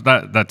 That's what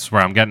I'm. That's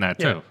where I'm getting at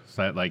too. Yeah.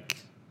 So that, like,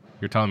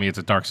 you're telling me it's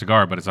a dark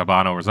cigar, but it's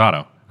Habano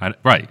Rosado.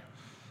 Right.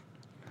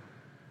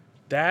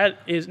 That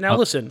is now.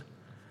 Listen,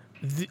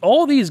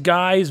 all these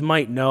guys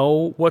might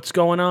know what's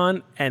going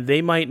on, and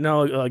they might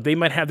know. Like they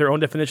might have their own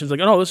definitions.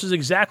 Like, oh, no, this is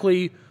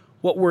exactly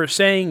what we're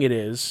saying it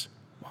is.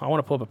 I want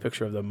to pull up a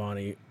picture of the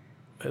Monte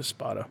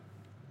Espada.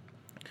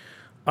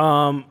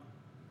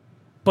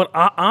 But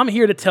I'm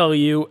here to tell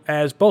you,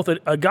 as both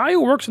a guy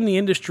who works in the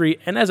industry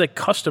and as a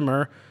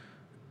customer,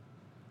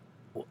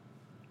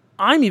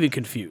 I'm even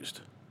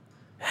confused.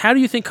 How do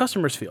you think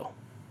customers feel?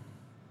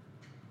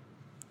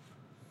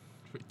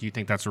 Do you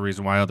think that's the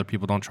reason why other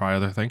people don't try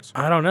other things?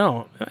 I don't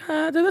know.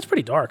 That's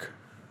pretty dark.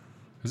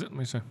 Is it? Let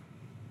me see.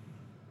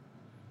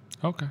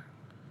 Okay.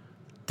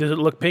 Does it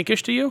look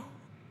pinkish to you?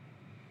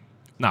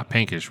 Not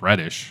pinkish,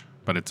 reddish,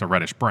 but it's a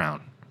reddish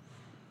brown.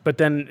 But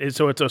then,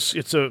 so then it's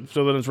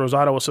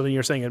Rosado. So then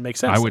you're saying it makes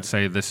sense. I would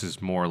say this is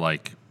more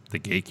like the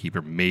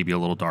Gatekeeper, maybe a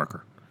little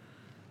darker.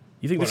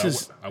 You think But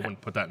this is? I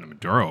wouldn't put that in a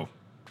Maduro.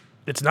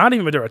 It's not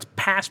even Maduro. It's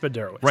past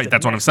Maduro. It's Right, the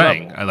that's what I'm next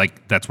saying. level.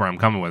 That's where I'm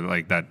coming with.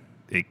 Like that.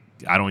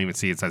 I don't even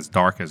see it's as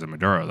dark as a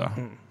Maduro though.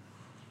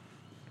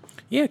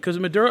 Yeah, because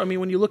Maduro. I mean,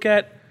 when you look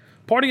at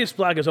Partagas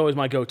Black is always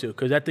my go-to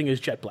because that thing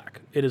is jet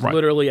black. It is Right.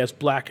 literally as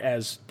black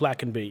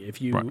can be.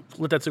 If you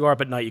lit that cigar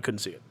up at night, you couldn't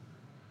see it.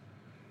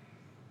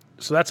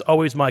 So that's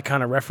always my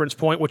kind of reference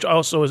point, which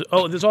also is,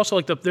 there's also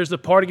like there's the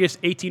Partagas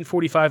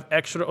 1845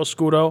 Extra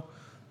Oscuro.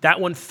 That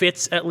one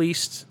fits at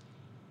least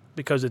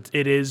because it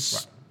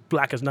is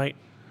black as night.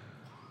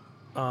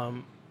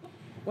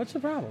 What's the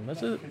problem?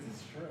 That's it.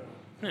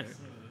 Yeah.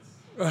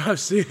 I've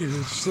seen it.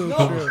 It's so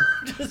true.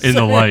 In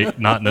the light,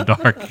 not in the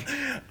dark.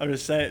 I'm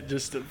just saying,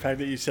 just the fact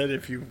that you said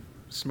if you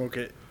smoke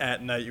it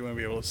at night, you won't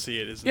be able to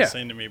see it is Yeah.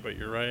 insane to me, but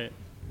you're right.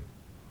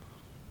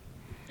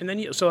 And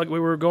then, so like we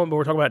were talking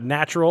about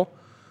natural,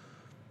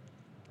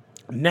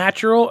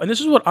 and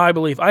this is what I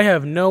believe. I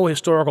have no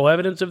historical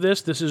evidence of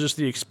this. This is just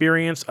the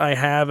experience I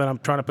have, and I'm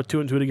trying to put two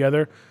and two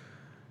together.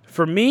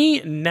 For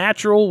me,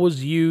 natural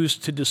was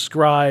used to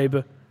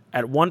describe,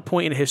 at one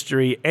point in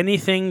history,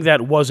 anything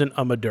that wasn't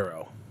a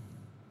Maduro.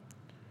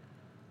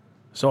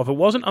 So if it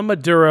wasn't a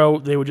Maduro,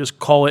 they would just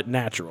call it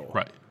natural.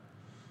 Right.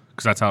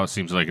 Because that's how it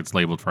seems like it's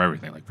labeled for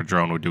everything. Like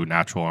Padron would do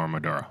natural or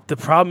Maduro. The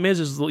problem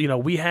is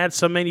we had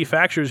some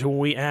manufacturers who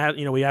we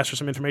asked for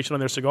some information on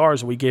their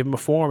cigars, and we gave them a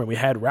form, and we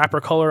had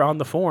wrapper color on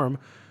the form,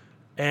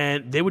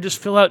 and they would just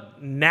fill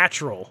out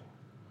natural.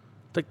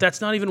 Like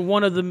that's not even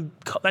one of them.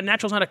 That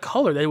natural's not a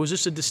color. That was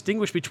just to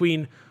distinguish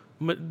between.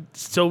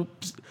 So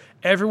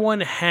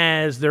everyone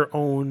has their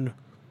own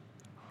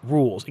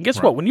rules, and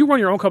guess what? When you run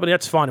your own company,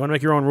 that's fine. You want to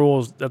make your own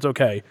rules, that's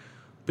okay.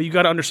 But you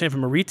got to understand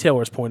from a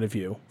retailer's point of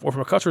view or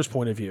from a customer's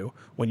point of view,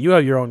 when you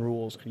have your own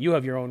rules and you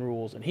have your own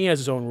rules and he has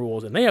his own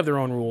rules and they have their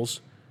own rules,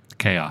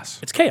 Chaos.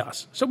 it's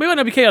chaos. So it might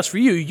not be chaos for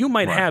you. You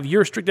might have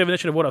your strict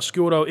definition of what a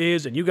Oscuro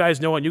is and you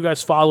guys know it and you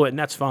guys follow it and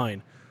that's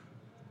fine.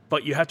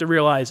 But you have to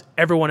realize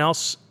everyone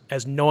else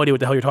has no idea what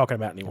the hell you're talking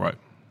about anymore. Right.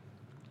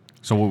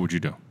 So what would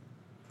you do?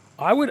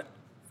 I would,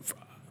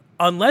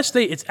 unless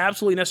it's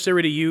absolutely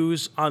necessary to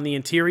use on the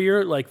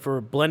interior, like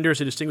for blenders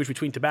to distinguish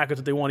between tobaccos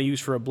that they want to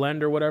use for a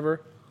blend or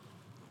whatever,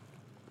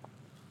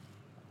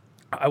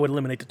 I would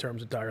eliminate the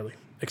terms entirely,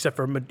 except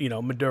for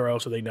Maduro,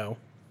 so they know.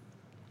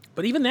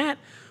 But even that,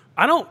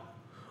 I don't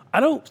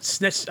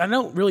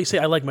really say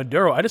I like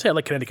Maduro. I just say I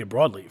like Connecticut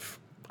broadleaf.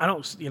 I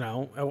don't,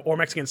 or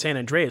Mexican San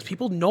Andreas.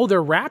 People know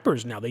their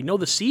wrappers now. They know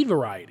the seed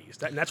varieties.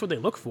 And that's what they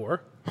look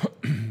for.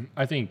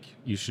 I think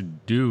you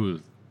should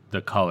do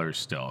the colors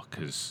still,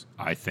 because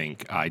I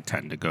think I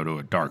tend to go to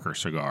a darker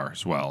cigar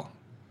as well.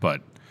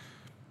 But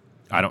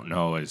I don't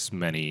know as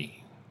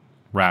many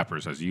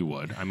wrappers as you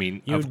would. I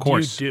mean, You, of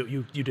course,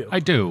 you do. I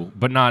do,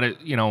 but not.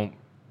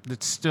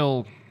 It's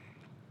still.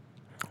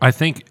 I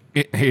think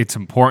it's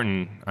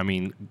important. I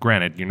mean,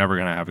 granted, you're never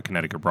going to have a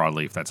Connecticut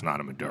broadleaf that's not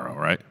a Maduro,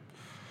 right?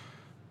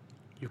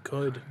 You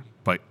could.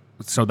 But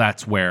so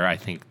that's where I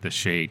think the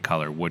shade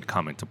color would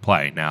come into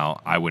play.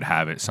 Now, I would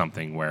have it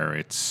something where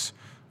it's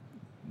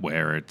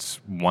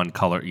one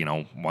color.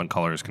 One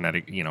color is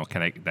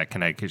Connecticut, that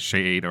Connecticut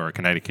shade or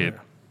Connecticut.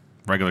 Yeah.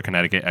 Regular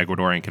Connecticut,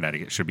 Ecuadorian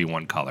Connecticut should be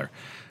one color.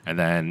 And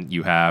then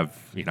you have,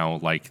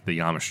 like the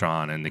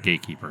Yamastron and the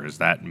Gatekeeper is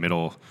that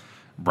middle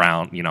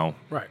brown,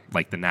 right.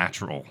 Like the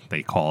natural,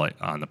 they call it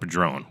on the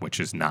Padron,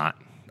 which is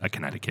not a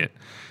Connecticut.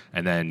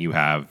 And then you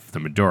have the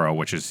Maduro,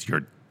 which is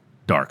your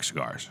dark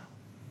cigars.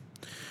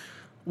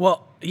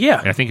 Well,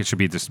 yeah. I think it should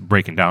be just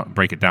break it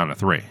down to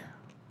 3.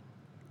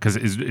 Because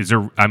is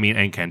there,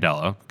 and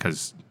Candela,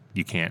 because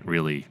you can't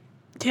really...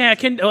 Yeah,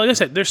 like I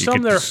said, there's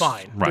some that are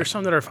fine. Right. There's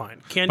some that are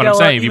fine. I'm Candela,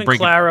 saying, even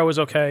Claro is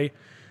okay.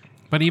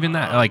 But even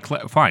that,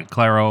 fine.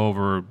 Claro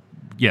over,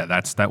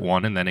 that's that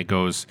one, and then it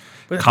goes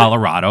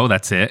Colorado,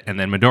 that's it, and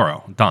then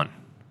Maduro, done.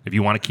 If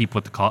you want to keep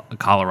with the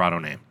Colorado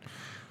name.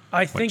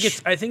 I think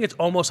it's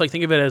almost like,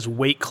 think of it as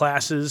weight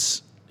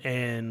classes,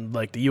 and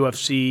like the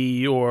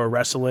UFC or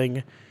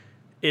wrestling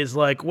is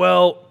like,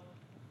 well,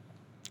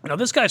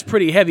 this guy's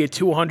pretty heavy at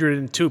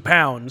 202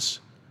 pounds.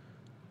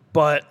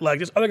 But, like,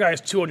 this other guy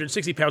is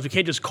 260 pounds. We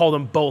can't just call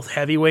them both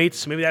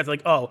heavyweights. Maybe that's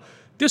like, oh,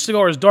 this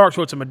cigar is dark,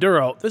 so it's a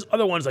Maduro. This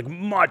other one's, like,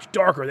 much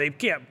darker. They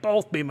can't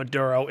both be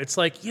Maduro. It's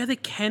like, yeah, they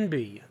can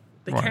be.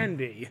 They can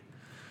be.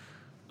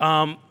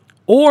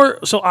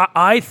 So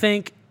I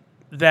think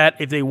that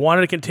if they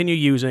wanted to continue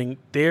using,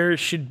 there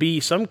should be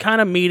some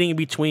kind of meeting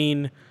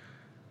between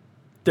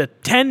the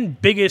 10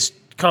 biggest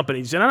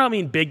companies. And I don't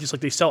mean big, just like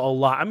they sell a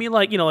lot. I mean,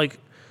 like,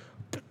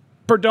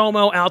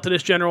 Perdomo,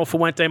 Altadis, General,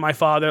 Fuente, my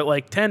father,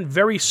 like 10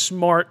 very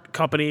smart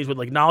companies with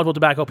like knowledgeable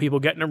tobacco people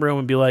get in a room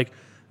and be like,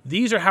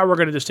 these are how we're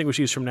going to distinguish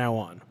these from now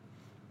on.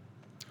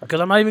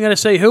 Because I'm not even going to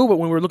say who, but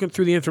when we're looking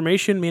through the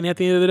information, at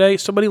the end of the day,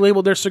 somebody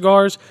labeled their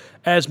cigars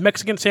as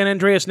Mexican San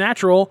Andreas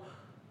Natural,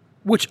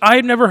 which I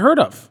had never heard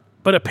of.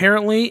 But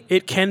apparently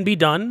it can be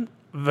done.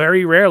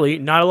 Very rarely.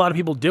 Not a lot of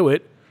people do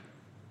it.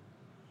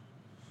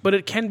 But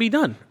it can be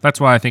done. That's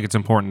why I think it's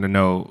important to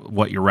know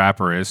what your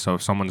wrapper is. So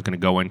if someone's going to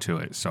go into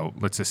it, so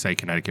let's just say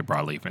Connecticut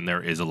Broadleaf, and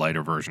there is a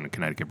lighter version of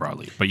Connecticut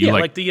Broadleaf. But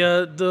like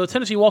the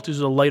Tennessee Waltz is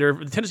a lighter.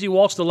 The Tennessee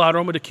Waltz, the La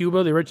Aroma de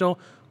Cuba, the original,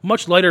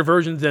 much lighter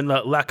version than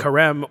the La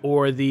Carême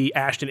or the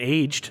Ashton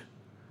Aged.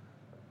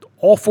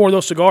 All 4 of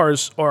those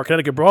cigars are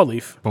Connecticut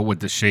Broadleaf. But would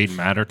the shade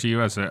matter to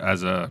you as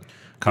a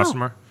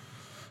customer? No.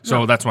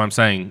 So that's why I'm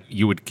saying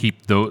you would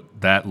keep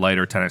that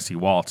lighter Tennessee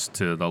Waltz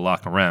to the La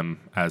Carême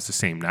as the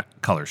same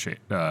color shade,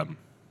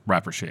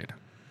 wrapper shade.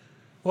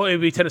 Well, it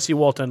would be Tennessee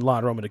Waltz and La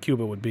Aroma de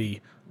Cuba would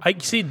be. I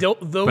see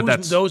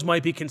those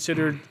might be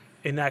considered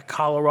in that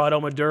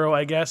Colorado Maduro,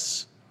 I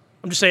guess.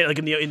 I'm just saying, like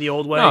in the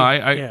old way. No,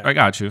 I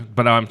got you,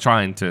 but I'm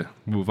trying to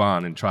move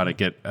on and try to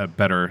get a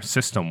better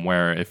system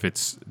where if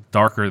it's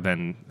darker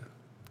than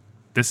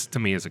this, to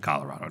me is a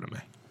Colorado to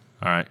me.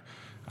 All right.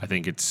 I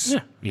think it's,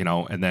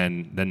 and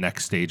then the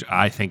next stage,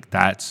 I think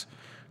that's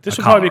this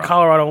would probably be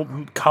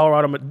Colorado,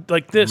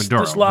 like this,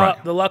 Maduro,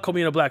 the La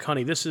Comino Black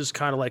Honey. This is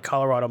kind of like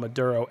Colorado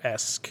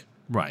Maduro-esque.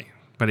 Right.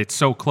 But it's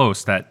so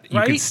close that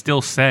you can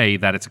still say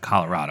that it's a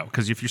Colorado.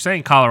 Because if you're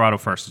saying Colorado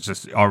first, it's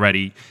just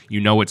already,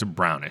 it's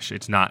brownish.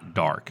 It's not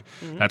dark.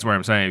 Mm-hmm. That's where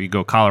I'm saying if you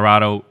go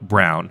Colorado,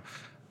 brown,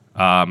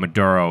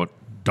 Maduro,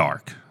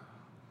 dark.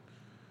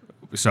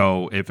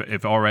 So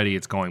if already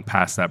it's going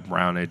past that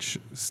brownish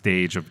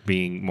stage of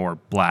being more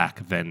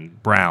black than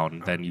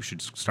brown, then you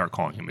should start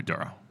calling it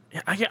Maduro.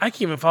 I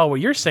can't even follow what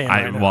you're saying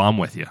right now. Well, I'm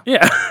with you.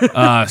 Yeah.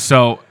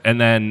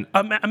 And then...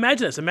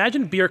 imagine this.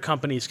 Imagine beer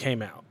companies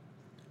came out,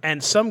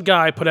 and some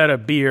guy put out a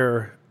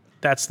beer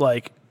that's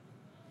like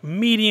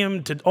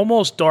medium to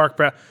almost dark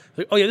brown.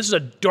 Like, oh, yeah, this is a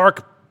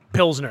dark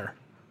Pilsner.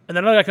 And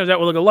then another guy comes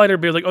out with like a lighter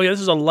beer, like, oh, yeah, this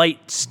is a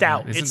light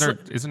stout.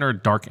 Isn't there a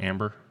dark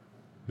amber?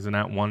 Isn't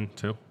that one,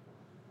 too?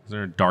 Is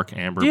there a dark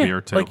amber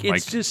beer too? Like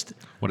it's just.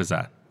 What is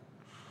that?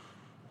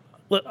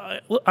 I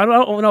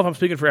don't know if I'm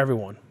speaking for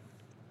everyone.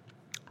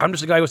 I'm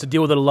just a guy who has to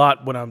deal with it a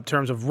lot in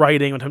terms of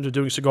writing, in terms of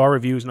doing cigar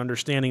reviews and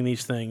understanding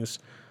these things.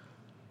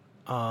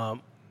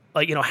 Half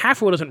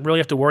of it doesn't really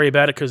have to worry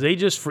about it because they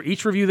just, for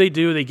each review they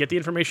do, they get the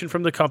information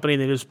from the company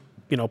and they just,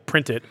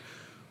 print it.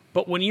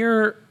 But when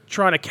you're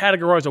trying to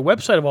categorize a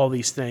website of all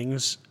these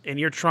things and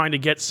you're trying to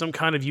get some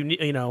kind of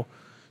unique,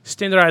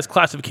 standardized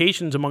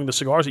classifications among the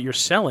cigars that you're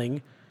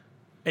selling,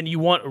 and you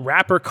want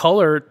wrapper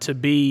color to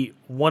be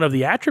one of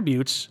the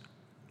attributes,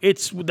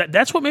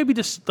 that's what maybe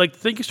just start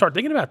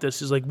thinking about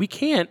this is like we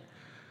can't,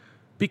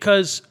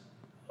 because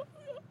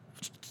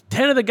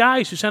 10 of the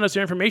guys who sent us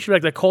their information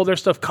back that call their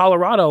stuff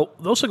Colorado,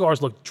 those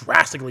cigars look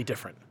drastically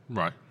different.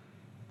 Right.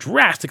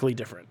 Drastically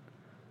different.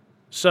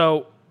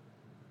 So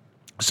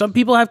some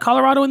people have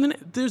Colorado, and then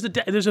there's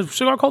a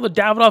cigar called the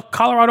Davidoff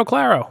Colorado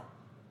Claro.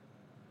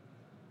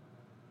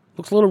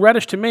 Looks a little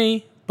reddish to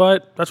me,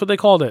 but that's what they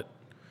called it.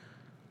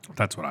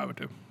 That's what I would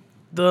do.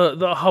 The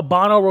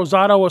Habano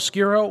Rosado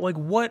Oscuro, like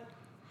what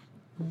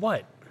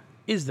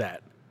is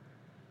that?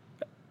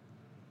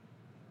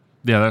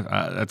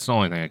 Yeah, that's the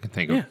only thing I can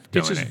think of. Yeah,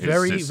 doing it's just it.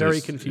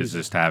 very confusing. Is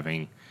just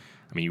having,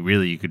 I mean,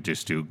 really, you could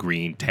just do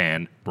green,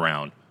 tan,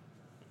 brown,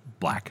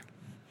 black.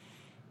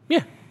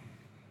 Yeah,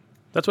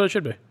 that's what it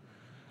should be.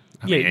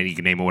 I mean, and you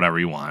can name it whatever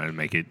you want and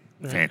make it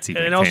fancy,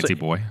 And also, fancy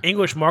boy.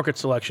 English market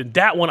selection.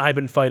 That one I've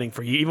been fighting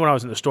for. Even when I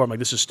was in the store, I'm like,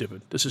 this is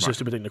stupid. This is a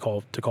stupid thing to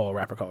call a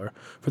wrapper color.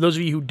 For those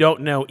of you who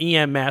don't know,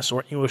 EMS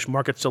or English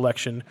market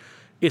selection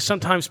is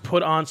sometimes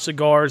put on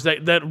cigars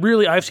that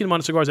really I've seen them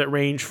on cigars that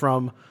range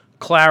from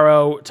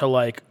Claro to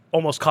like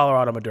almost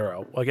Colorado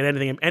Maduro. Like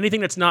anything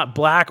that's not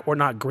black or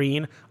not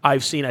green,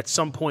 I've seen at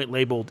some point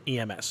labeled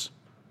EMS,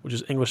 which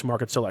is English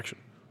market selection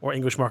or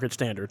English market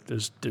standard.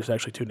 There's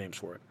actually two names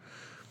for it.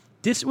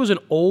 This was an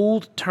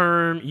old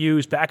term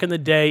used back in the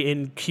day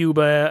in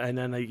Cuba, and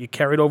then you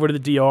carried over to the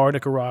DR,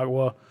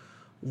 Nicaragua,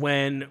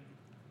 when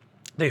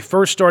they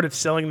first started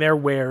selling their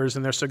wares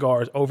and their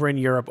cigars over in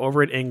Europe,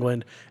 over in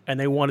England, and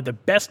they wanted the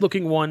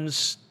best-looking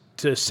ones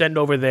to send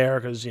over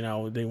there because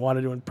they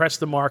wanted to impress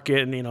the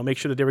market and make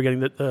sure that they were getting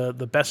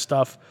the best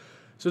stuff.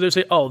 So they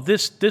say, oh,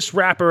 this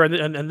wrapper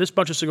and this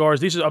bunch of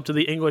cigars, these are up to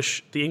the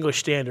English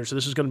standard. So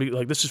this is going to be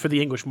like this is for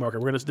the English market.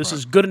 This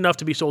is good enough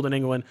to be sold in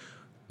England.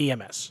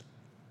 EMS.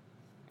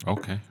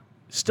 Okay.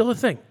 Still a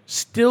thing.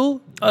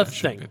 Still a That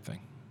shouldn't thing. be a thing.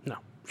 No,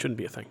 shouldn't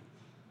be a thing.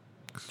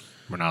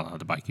 We're not allowed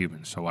to buy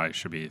Cubans, so why it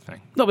should be a thing?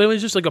 No, but it was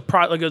just like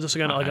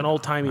an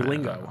old timey I know,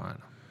 lingo. I know.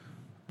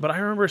 But I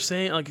remember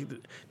saying like,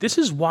 this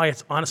is why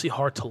it's honestly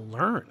hard to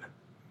learn.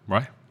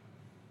 Right?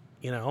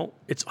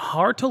 It's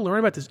hard to learn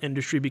about this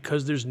industry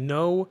because there's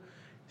no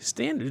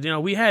standard.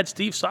 We had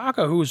Steve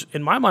Saka, who's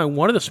in my mind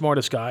one of the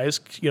smartest guys.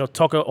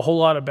 Talk a whole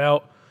lot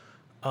about.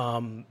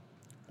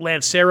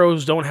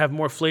 Lanceros don't have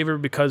more flavor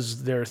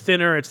because they're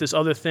thinner. It's this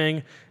other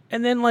thing.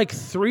 And then like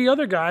three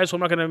other guys, who I'm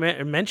not going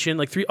to mention,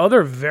 like three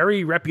other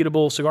very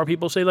reputable cigar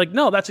people say like,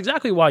 no, that's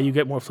exactly why you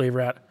get more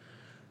flavor out.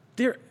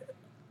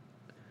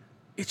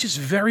 It's just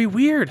very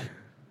weird.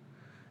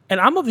 And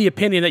I'm of the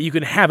opinion that you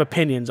can have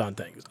opinions on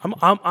things.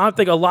 I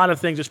think a lot of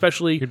things,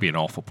 especially... You'd be an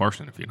awful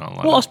person if you don't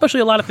like Well, it. especially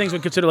a lot of things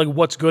when consider like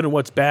what's good and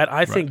what's bad.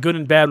 I think good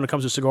and bad when it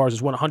comes to cigars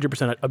is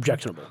 100%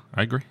 objectionable.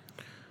 I agree.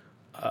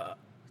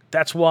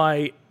 That's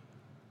why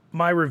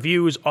my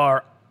reviews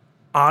are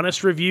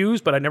honest reviews,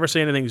 but I never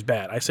say anything's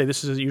bad. I say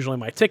this is usually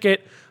my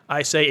ticket.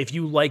 I say if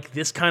you like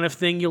this kind of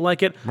thing, you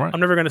like it. Right. I'm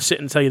never going to sit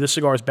and tell you this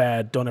cigar is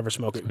bad, don't ever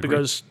smoke it.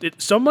 Because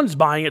someone's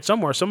buying it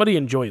somewhere. Somebody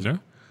enjoys it.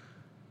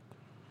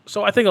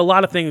 So I think a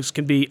lot of things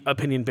can be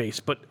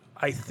opinion-based, but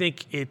I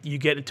think you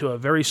get into a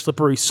very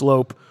slippery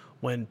slope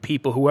when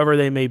people, whoever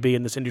they may be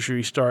in this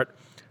industry, start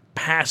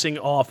passing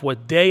off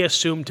what they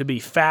assume to be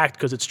fact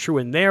because it's true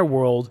in their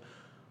world,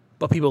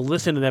 but people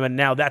listen to them, and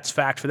now that's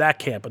fact for that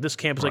camp. But this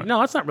camp is like, no,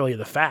 that's not really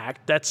the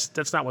fact.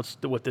 That's not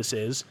what this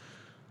is.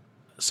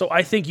 So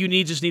I think you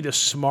just need the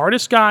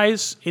smartest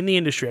guys in the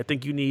industry. I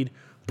think you need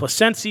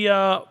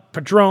Plasencia,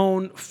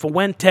 Padron,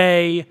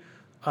 Fuente,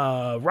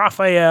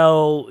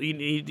 Raphael. You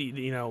need,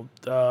 And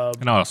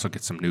I'll also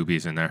get some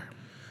newbies in there.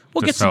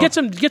 well, get some like,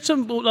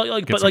 some but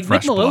like Nick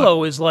fresh blood.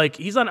 Melillo is like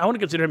he's not. I want to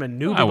consider him a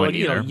newbie, I but wouldn't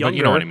like, either, younger. but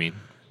you know what I mean.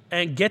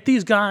 And get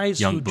these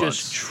guys Young who bloods.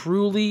 just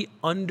truly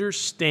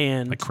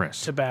understand Like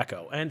Chris.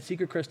 tobacco. And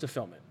Secret Chris to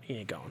film it. He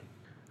ain't going.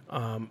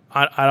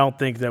 I don't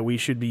think that we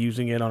should be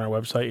using it on our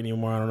website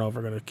anymore. I don't know if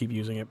we're going to keep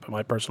using it, but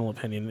my personal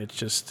opinion, it's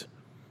just...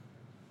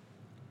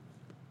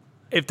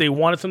 If they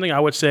wanted something, I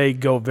would say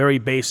go very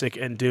basic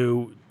and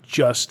do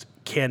just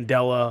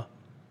Candela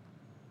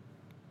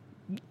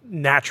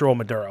natural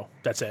Maduro.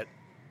 That's it.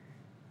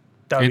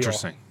 That'd be all.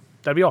 Interesting.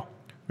 That'd be all.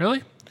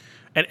 Really?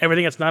 And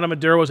everything that's not a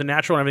Maduro is a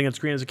natural, and everything that's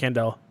green is a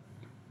Candela.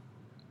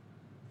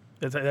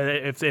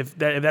 If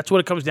that's what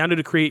it comes down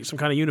to create some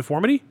kind of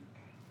uniformity.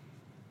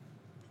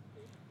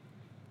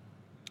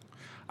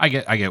 I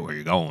get where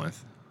you're going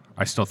with.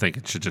 I still think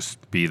it should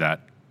just be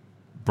that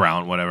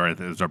brown, whatever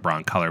it is, or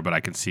brown color. But I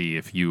can see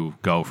if you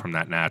go from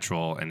that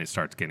natural and it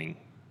starts getting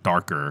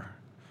darker.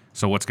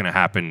 So what's going to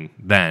happen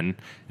then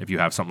if you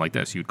have something like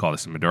this? You'd call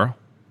this a Maduro?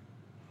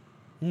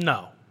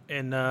 No.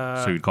 And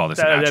So you'd call this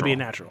a that'd be a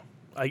natural?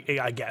 natural,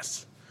 I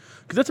guess,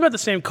 because that's about the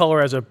same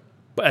color as a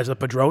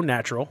Padron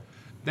natural.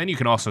 Then you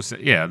can also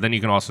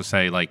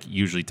say, like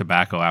usually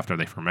tobacco after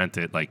they ferment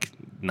it, like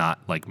not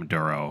like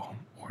Maduro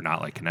or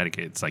not like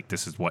Connecticut. It's like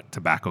this is what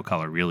tobacco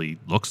color really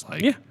looks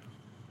like. Yeah,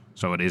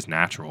 So it is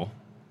natural.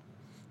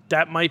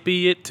 that might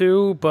be it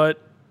too, but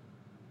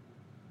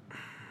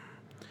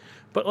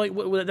like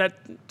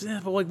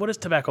what does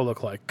tobacco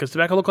look like? Because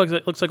tobacco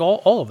looks like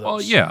all of those.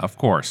 Well, yeah, of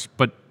course.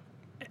 But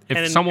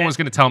if someone was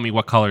going to tell me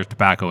what color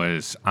tobacco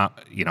is,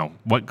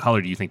 what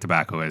color do you think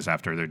tobacco is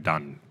after they're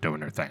done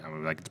doing their thing? I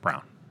mean, like it's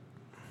brown.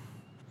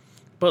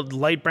 But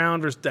light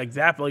brown versus like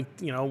that, like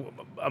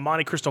a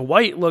Monte Cristo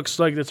white looks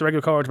like it's a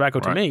regular color of tobacco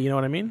to Right. me. You know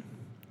what I mean?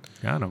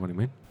 Yeah, I know what you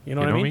mean. You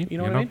know what I mean? You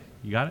know what I mean?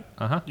 You got it?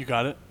 Uh-huh. You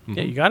got it.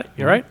 Yeah, you got it.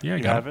 You're right. Yeah,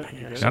 You got have it.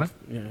 it. You Got it?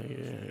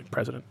 Yeah,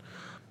 president.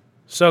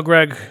 So,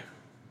 Greg,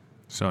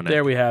 So, Nick,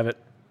 there we have it.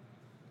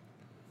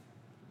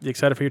 You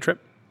excited for your trip?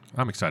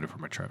 I'm excited for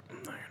my trip.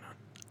 No, you're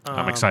not.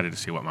 I'm excited to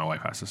see what my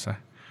wife has to say.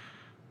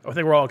 I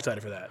think we're all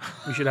excited for that.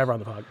 We should have her on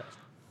the podcast.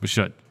 We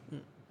should.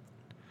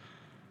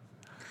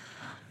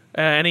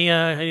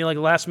 Any like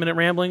last minute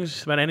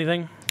ramblings about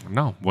anything?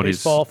 No. What is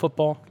Baseball,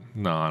 football?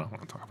 No, I don't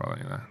want to talk about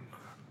any of that.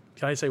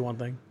 Can I say one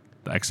thing?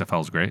 The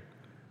XFL is great.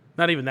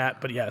 Not even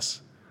that, but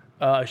yes.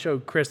 I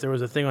showed Chris there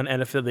was a thing on the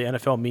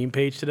NFL meme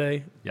page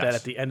today that Yes.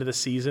 at the end of the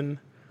season,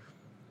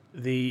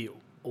 the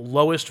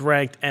lowest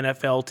ranked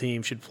NFL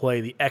team should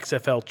play the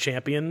XFL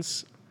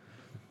champions.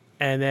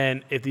 And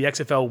then if the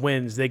XFL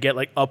wins, they get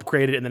like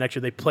upgraded, and the next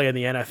year they play in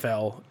the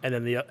NFL, and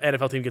then the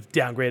NFL team gets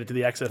downgraded to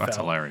the XFL. That's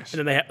hilarious.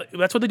 And then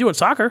that's what they do in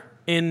soccer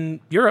in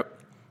Europe.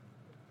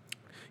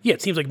 Yeah,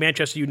 it seems like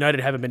Manchester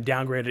United haven't been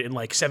downgraded in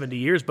like 70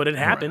 years, but it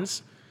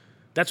happens.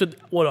 That's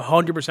what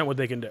 100% what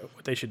they can do,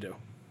 what they should do.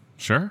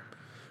 Sure.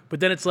 But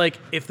then it's like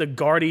if the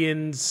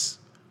Guardians,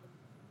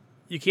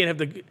 you can't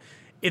have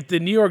if the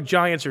New York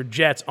Giants or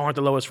Jets aren't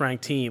the lowest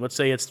ranked team, let's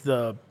say it's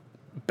the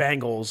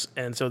Bengals,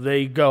 and so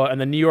they go, and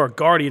the New York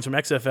Guardians from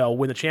XFL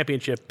win the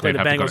championship, play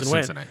They'd the have to go Bengals to and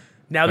win. Cincinnati.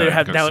 Now they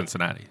have to now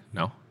Cincinnati.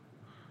 No.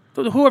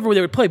 whoever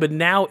they would play, but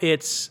now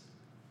it's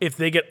if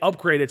they get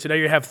upgraded, so now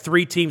you have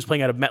 3 teams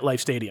playing out of MetLife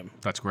Stadium.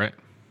 That's great.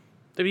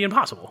 That'd be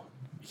impossible.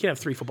 You can't have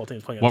 3 football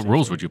teams playing. Out What of the same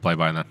rules stadium. would you play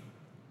by then?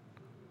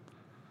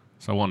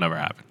 So it will never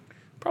happen.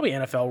 Probably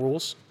NFL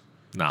rules.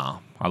 No.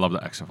 I love the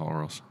XFL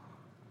rules.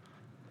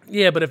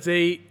 Yeah, but if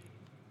they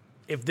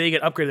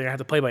get upgraded, they're gonna have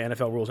to play by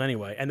NFL rules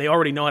anyway, and they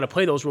already know how to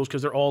play those rules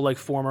because they're all like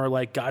former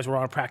like guys who are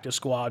on practice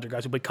squads or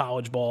guys who play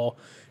college ball.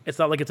 It's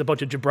not like it's a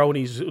bunch of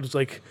jabronis who's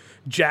like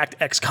jacked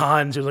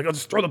ex-cons who's like, oh,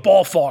 just throw the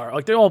ball far.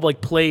 Like they all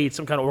like played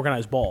some kind of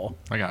organized ball,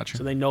 I got you.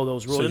 so they know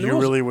those rules. So And the you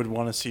rules- really would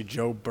want to see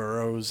Joe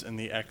Burrows in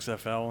the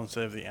XFL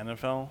instead of the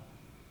NFL?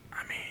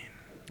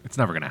 It's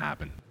never going to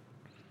happen.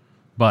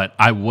 But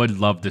I would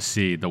love to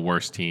see the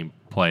worst team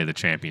play the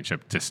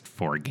championship just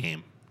for a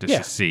game. Just Yeah.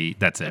 to see.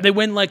 That's it. they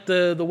win like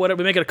the whatever.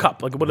 We make it a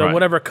cup, like Right.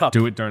 whatever cup.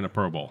 Do it during the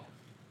Pro Bowl.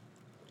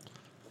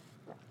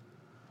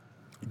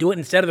 Do it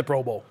instead of the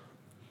Pro Bowl.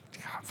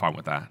 I'm fine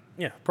with that.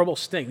 Yeah, Pro Bowl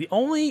stink. The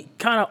only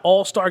kind of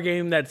All-Star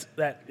game that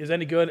is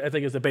any good, I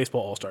think, is the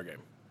baseball All-Star game.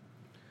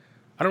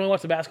 I don't really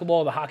watch the basketball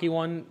or the hockey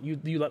one.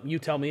 You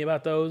tell me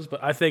about those,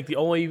 but I think the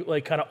only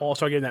like kind of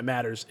All-Star game that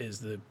matters is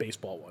the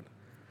baseball one.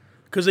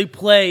 Because they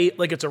play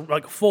like it's a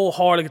like full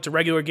hard, like it's a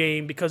regular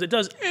game. Because it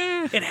does,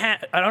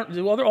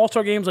 do other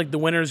All-Star games like the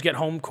winners get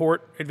home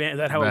court advantage? Is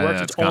that how it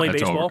works? It's only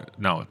baseball. Over.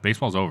 No,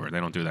 baseball's over.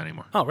 They don't do that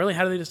anymore. Oh, really?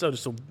 How do they just? Oh,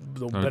 just the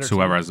better It's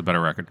whoever team? has the better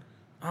record.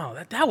 Oh,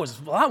 that was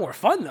a lot more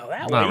fun though.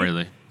 That Not way.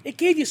 really. It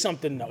gave you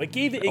something though. It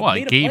gave it. Well,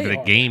 made it gave play the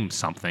harder. game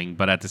something,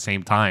 but at the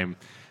same time,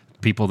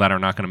 people that are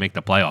not going to make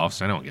the playoffs,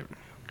 they don't give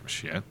a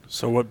shit.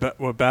 So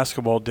what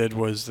basketball did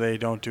was they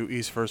don't do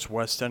East versus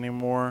West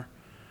anymore.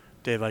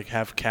 They like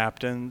have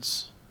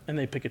captains And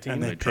they pick a team.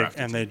 and they draft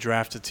a they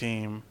draft a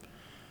team.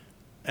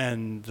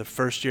 And the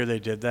first year they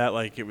did that,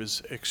 like it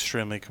was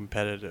extremely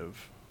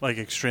competitive.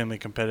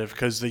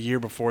 Because the year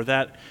before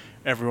that,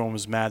 everyone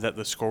was mad that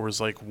the score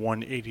was like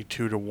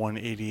 182 to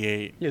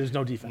 188. Yeah, there's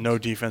no defense. No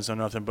defense, no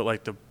nothing. But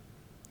like the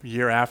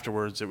year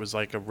afterwards, it was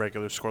like a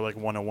regular score, like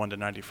 101 to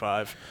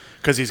 95.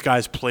 Because these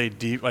guys played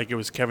deep. Like it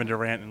was Kevin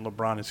Durant and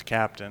LeBron as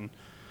captain,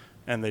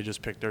 and they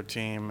just picked their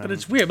team. But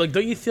it's weird. Like,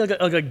 don't you feel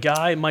like a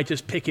guy might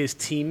just pick his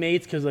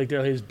teammates because like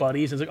they're his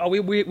buddies? And it's like, oh, we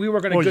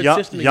work on a good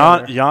system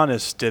together.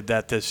 Giannis did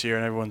that this year,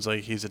 and everyone's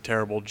like, he's a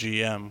terrible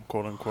GM,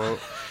 quote unquote.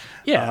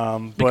 Yeah,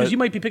 but- because you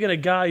might be picking a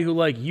guy who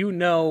like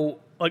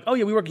like, oh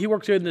yeah, he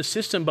works in the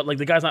system, but like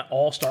the guy's not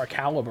all-star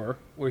caliber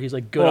where he's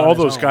like good. Well, on all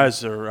his those own.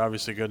 guys are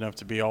obviously good enough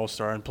to be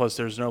all-star, and plus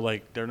there's no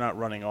like they're not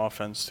running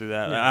offense through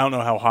that. I don't know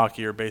how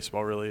hockey or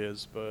baseball really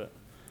is, but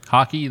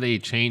Hockey, they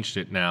changed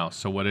it now.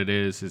 So what it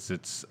is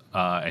it's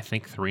I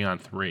think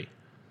 3-on-3,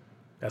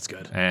 That's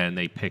good. and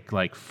they pick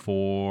like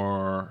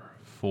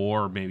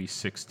four, maybe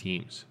 6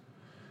 teams,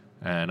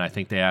 and I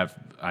think they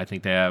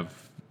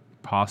have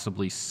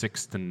possibly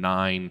 6 to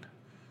 9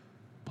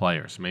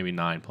 players, maybe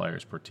 9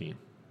 players per team.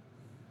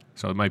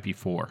 So it might be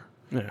 4.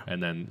 Yeah.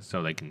 And then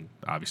so they can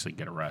obviously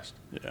get a rest,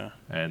 yeah,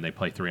 and they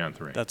play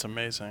 3-on-3. that's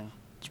amazing.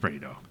 It's pretty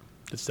dope.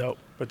 It's dope.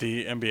 But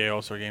the NBA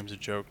All-Star Game's a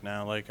joke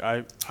now. Like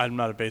I'm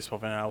not a baseball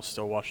fan. I'll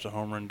still watch the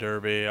Home Run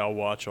Derby. I'll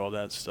watch all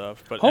that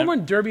stuff. But Home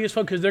Run Derby is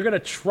fun because they're gonna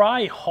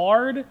try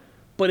hard,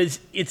 but it's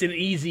an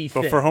easy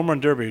thing. But for Home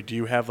Run Derby, do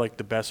you have like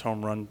the best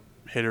home run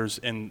hitters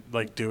in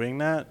like doing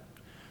that?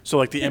 So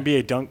like the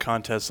NBA dunk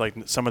contest, like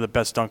some of the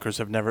best dunkers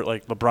have never,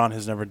 like LeBron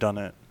has never done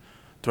it.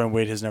 Dwayne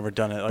Wade has never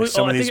done it. Like But,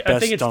 some of these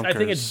best dunkers. I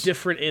think it's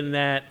different in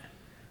that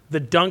the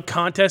dunk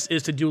contest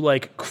is to do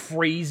like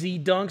crazy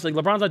dunks. Like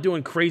LeBron's not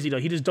doing crazy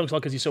dunks. He just dunks a lot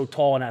because he's so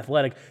tall and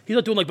athletic. He's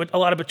not doing like a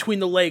lot of between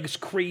the legs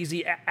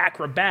crazy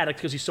acrobatics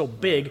because he's so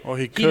big. Well,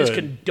 he just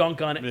could. can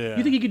dunk on it. Yeah.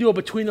 You think he could do a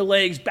between the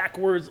legs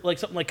backwards like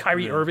something like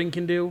Kyrie Irving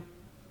can do?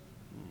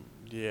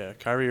 Yeah,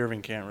 Kyrie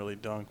Irving can't really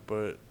dunk,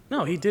 but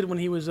No, he did when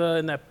he was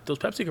in those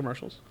Pepsi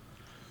commercials.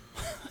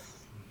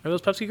 Are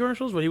those Pepsi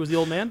commercials where he was the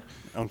old man?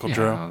 Uncle Yeah,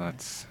 Joe.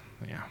 that's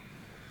yeah.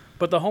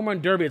 But the home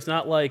run derby, it's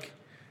not like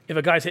if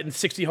a guy's hitting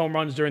 60 home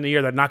runs during the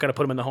year, they're not going to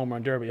put him in the home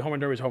run derby. Home run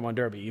derby is home run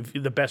derby.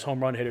 The best home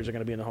run hitters are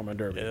going to be in the home run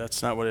derby. Yeah,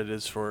 that's not what it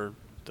is for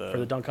For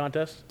the dunk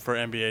contest? for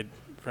NBA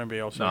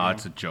also. No,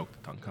 it's a joke,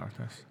 the dunk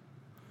contest.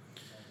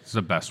 This is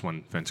the best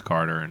one. Vince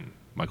Carter and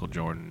Michael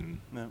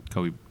Jordan and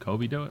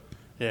Kobe do it.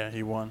 Yeah,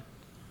 he won.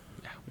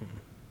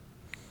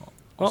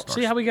 Well, Stars.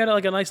 see how we got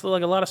like a nice,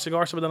 like a lot of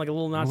cigar stuff, but then like a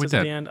little nonsense did.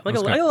 at the end. That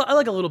was good. I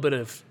like a little bit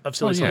of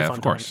silly, silly yeah, fun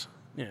of course. times.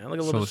 Yeah, I like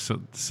a little bit.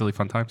 Silly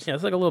fun times. Yeah,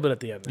 it's like a little bit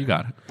at the end. You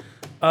got it.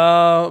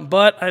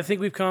 But I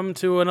think we've come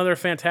to another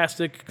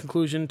fantastic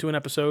conclusion to an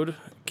episode.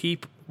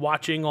 Keep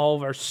watching all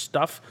of our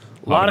stuff.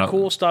 A lot of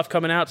cool stuff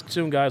coming out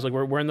soon, guys. Like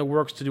we're in the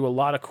works to do a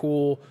lot of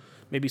cool,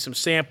 maybe some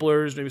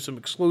samplers, maybe some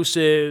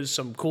exclusives,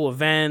 some cool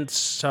events.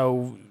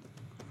 So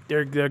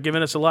they're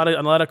giving us a lot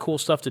of cool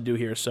stuff to do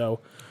here.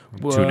 So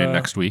Tune in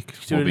next week.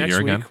 We'll be here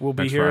again. We'll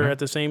be next here Friday. at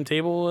the same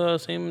table,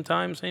 same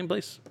time, same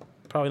place.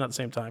 Probably not the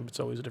same time. It's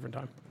always a different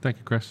time. Thank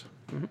you, Chris.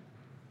 Mm-hmm.